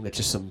something that's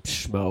just some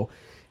schmo,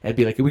 and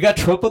be like, we got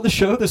Trump on the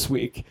show this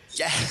week.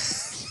 Yeah.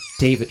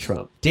 David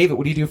Trump. David,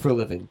 what do you do for a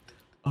living?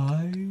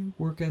 I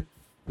work at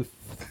the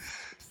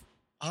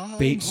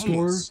bait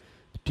store.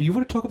 Do you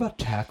want to talk about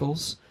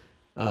tackles?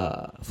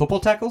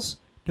 Football tackles?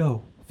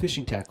 No.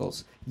 Fishing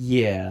tackles.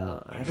 Yeah,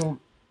 I don't...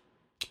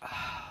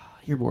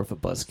 You're more of a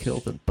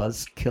buzzkill than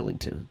Buzz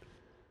Killington.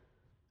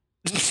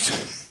 Do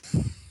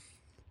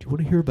you want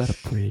to hear about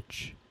a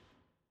bridge?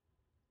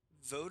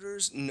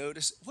 Voters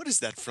notice. What is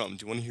that from?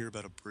 Do you want to hear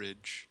about a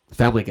bridge?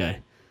 Family Guy.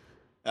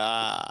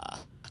 I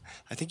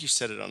think you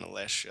said it on the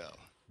last show.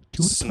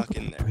 Do you want to Snuck talk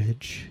in about a there.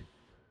 bridge?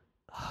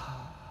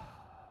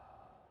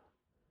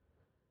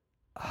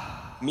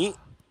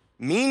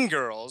 Mean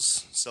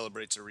Girls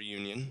celebrates a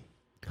reunion.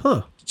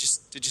 Huh.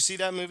 Did you see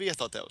that movie? I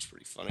thought that was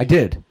pretty funny. I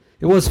did.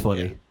 It was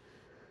funny. Yeah.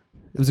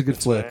 It was a good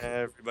That's flick. when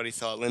everybody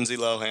thought Lindsay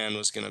Lohan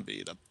was going to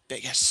be the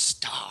biggest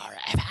star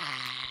ever.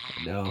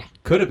 No.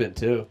 Could have been,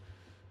 too.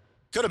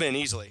 Could have been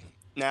easily.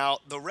 Now,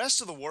 the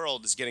rest of the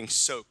world is getting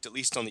soaked, at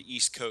least on the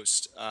East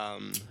Coast. I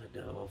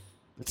know.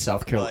 It's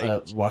South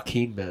Carolina.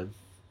 Joaquin, man.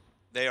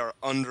 They are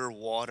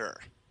underwater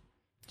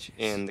Jeez.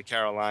 in the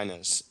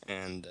Carolinas,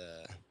 and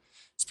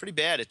it's pretty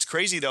bad. It's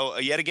crazy, though.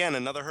 Yet again,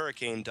 another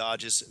hurricane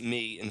dodges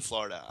me in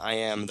Florida. I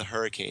am the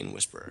hurricane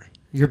whisperer.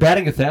 You're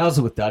batting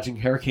 1,000 with dodging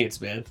hurricanes,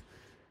 man.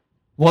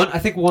 I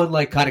think one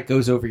like kind of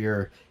goes over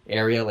your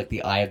area, like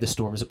the eye of the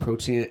storm is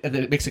approaching it, and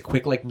then it makes a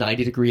quick like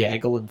 90-degree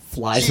angle and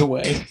flies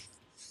away.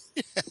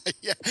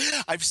 Yeah,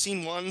 I've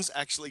seen ones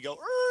actually go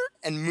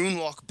and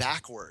moonwalk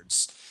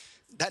backwards.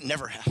 That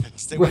never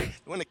happens. They went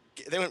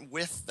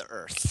with the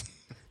earth.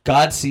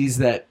 God sees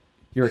that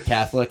you're a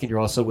Catholic and you're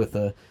also with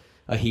a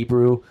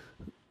Hebrew,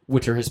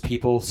 which are his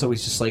people. So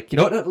he's just like, you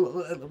know what?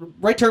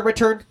 Right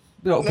turn.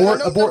 No,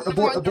 abort.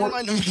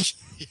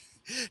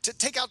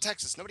 Take out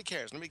Texas. Nobody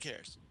cares.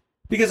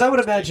 Because I would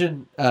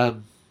imagine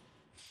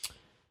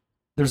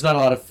there's not a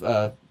lot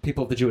of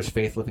people of the Jewish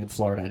faith living in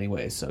Florida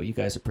anyway, so you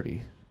guys are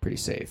pretty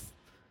safe.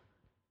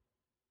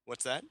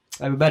 What's that?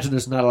 I imagine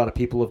there's not a lot of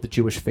people of the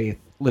Jewish faith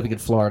living in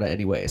Florida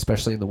anyway,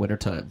 especially in the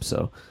wintertime,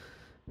 so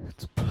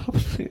it's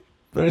probably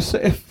very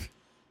safe.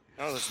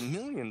 Oh, there's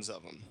millions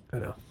of them. I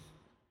know.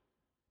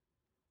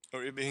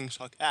 Or you're being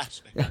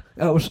sarcastic. Yeah,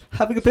 I was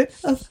having a bit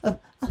of a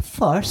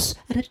farce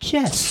and a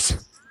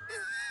jest.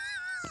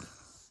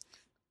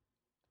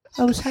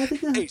 I was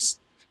having a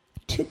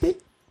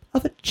tidbit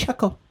of a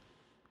chuckle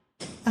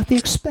at the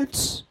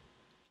expense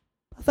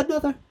of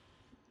another.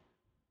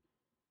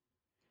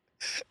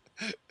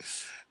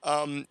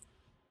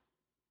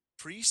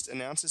 Priest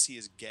announces he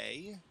is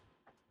gay.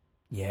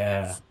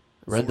 Yeah,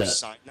 I read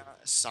before that.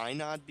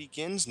 Synod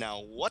begins. Now,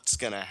 what's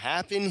gonna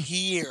happen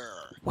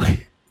here?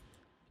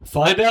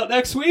 Find out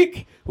next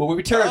week when we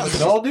return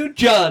with an all-new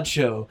John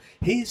show.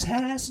 He's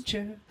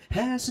Hassinger.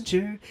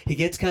 He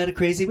gets kind of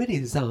crazy when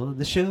he's on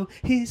the show.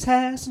 He's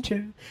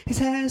Hassinger.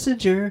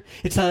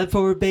 It's time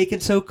for bacon,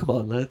 so come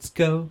on, let's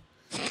go.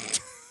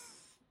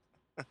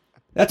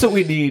 That's what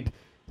we need.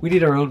 We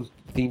need our own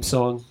theme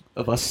song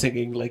of us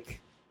singing like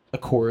a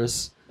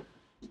chorus.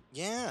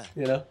 Yeah.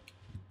 You know?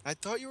 I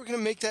thought you were gonna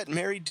make that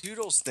Mary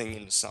Doodles thing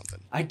into something.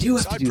 I do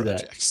have Side to do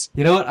projects. that.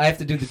 You know what? I have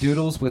to do the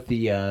doodles with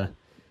the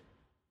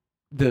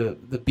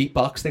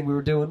beatbox thing we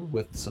were doing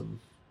with some...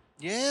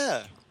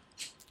 Yeah.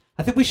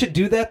 I think we should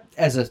do that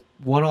as a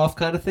one-off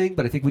kind of thing,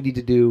 but I think we need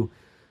to do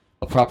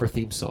a proper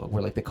theme song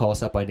where like they call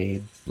us out by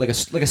name, like a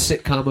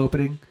sitcom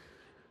opening.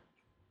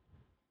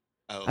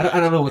 Oh, I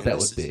don't know what that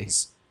this would be.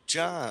 is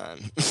John.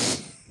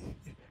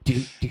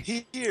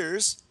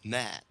 Here's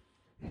Matt.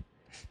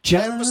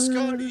 John. And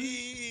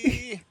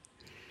Scotty.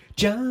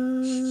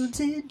 John's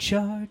in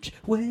charge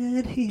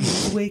when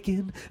he's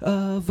waking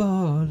of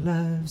our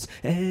lives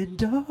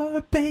and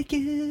our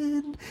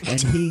bacon.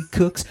 And he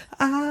cooks,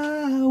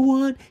 I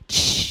want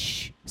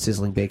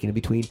sizzling bacon in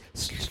between.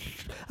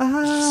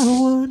 I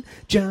want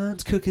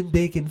John's cooking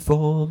bacon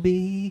for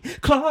me.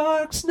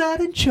 Clark's not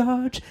in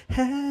charge,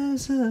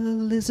 has a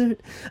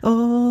lizard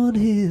on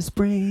his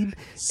brain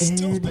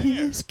Still and there.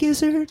 his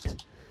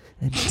gizzard.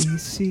 And she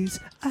sees,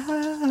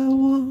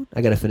 I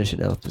gotta finish it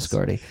now with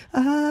Biscardi.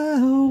 I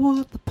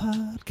want the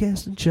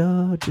podcast in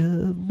charge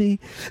of me.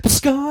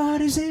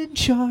 Biscardi's in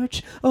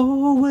charge,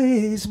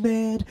 always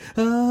man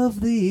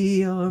of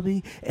the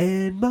army.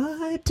 And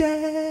my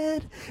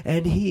dad,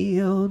 and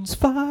he owns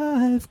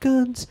 5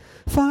 guns.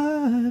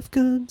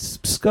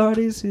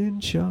 Biscardi's in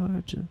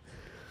charge.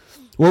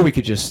 Or we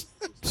could just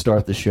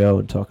start the show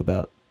and talk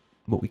about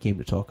what we came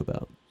to talk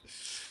about.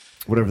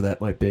 Whatever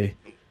that might be.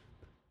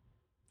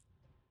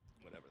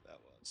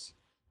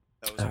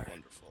 That was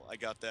wonderful. I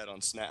got that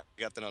on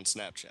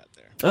Snapchat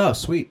there. Oh,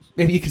 sweet.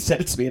 Maybe you can send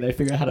it to me and I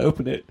figure out how to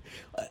open it.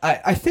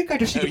 I think I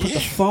just need to put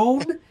the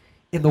phone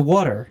in the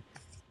water,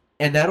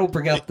 and that'll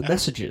bring out the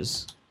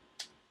messages.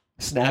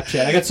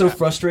 Snapchat. I got so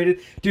frustrated.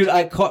 Dude,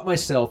 I caught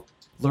myself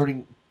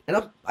learning,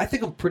 and I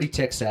think I'm pretty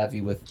tech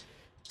savvy with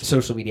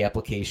social media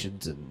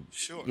applications and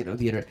the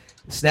internet.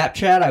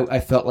 Snapchat, I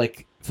felt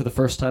like for the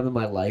first time in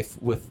my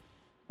life with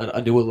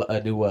a new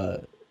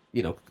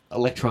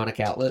electronic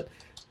outlet,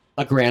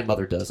 a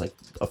grandmother does, like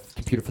a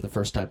computer for the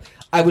first time.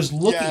 I was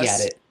looking at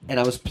it, and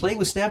I was playing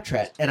with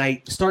Snapchat, and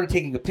I started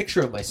taking a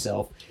picture of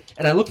myself,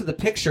 and I looked at the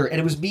picture, and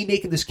it was me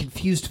making this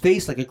confused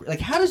face, like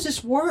how does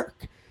this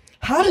work?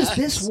 How does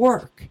this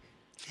work?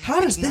 How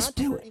does this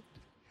do it?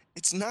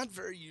 It's not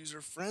very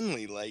user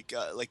friendly, like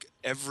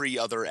every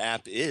other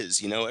app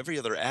is. Every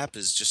other app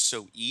is just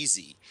so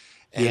easy.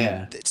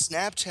 And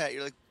Snapchat,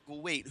 you're like,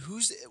 well, wait,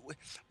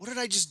 what did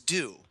I just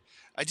do?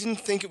 I didn't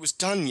think it was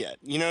done yet.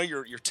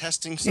 You're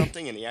testing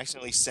something and you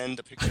accidentally send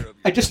a picture of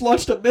your I just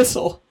launched a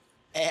missile.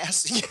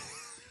 Ass.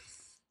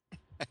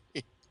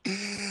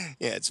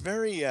 It's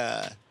very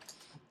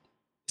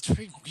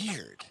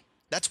weird.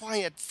 That's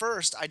why at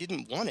first I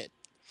didn't want it.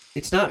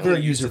 It's not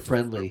very user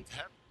friendly.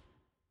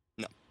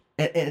 No.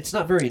 And it's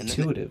not very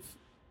intuitive.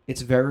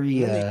 It's very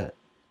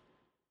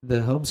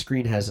the home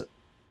screen has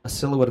a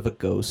silhouette of a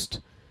ghost,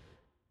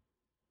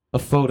 a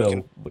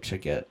photo, which I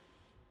get.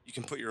 You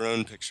can put your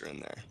own picture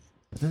in there.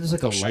 But then there's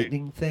like a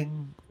lightning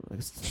thing. I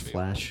guess it's the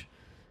flash.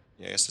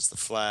 Yeah, I guess it's the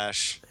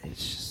flash.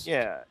 It's just...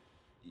 Yeah.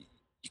 You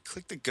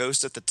click the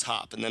ghost at the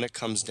top, and then it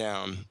comes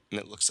down, and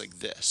it looks like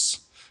this.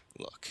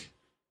 Look.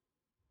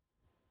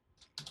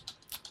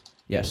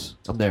 Yes,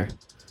 I'm there.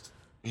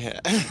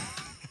 Yeah.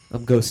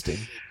 I'm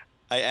ghosting.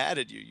 I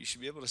added you. You should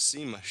be able to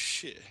see my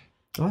shit.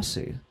 Oh, I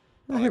see.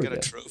 Oh, I got a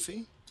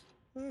trophy.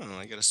 Oh,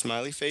 I got a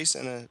smiley face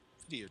and a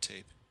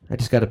videotape. I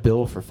just got a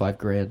bill for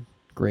 $5,000.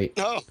 Great.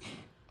 Oh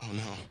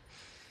no.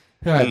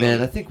 All right,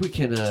 man. I think we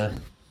can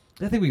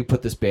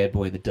put this bad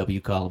boy in the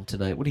W column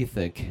tonight. What do you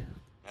think?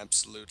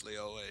 Absolutely,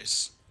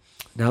 always.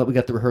 Now that we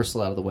got the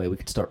rehearsal out of the way, we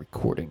can start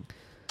recording.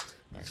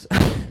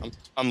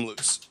 I'm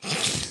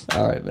loose.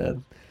 All right,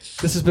 man.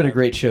 This has been a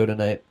great show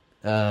tonight.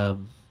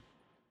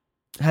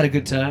 Had a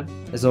good time,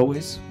 as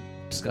always.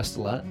 Discussed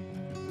a lot.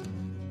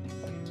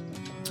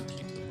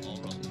 I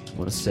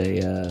want to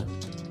say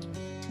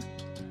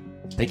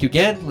thank you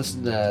again.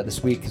 Listen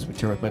this week as we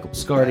turn with Michael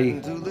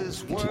Biscardi,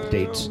 YouTube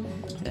dates.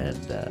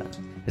 And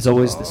as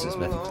always, this is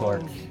Matthew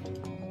Clark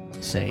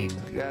saying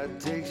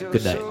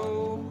good night.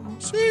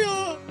 See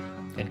ya!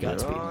 And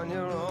Godspeed.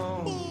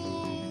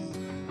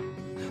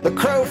 The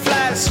crow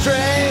flies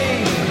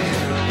straight,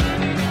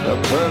 a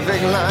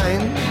perfect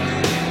line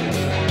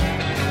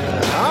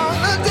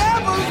on the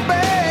devil's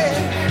back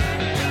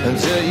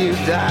until you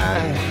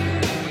die.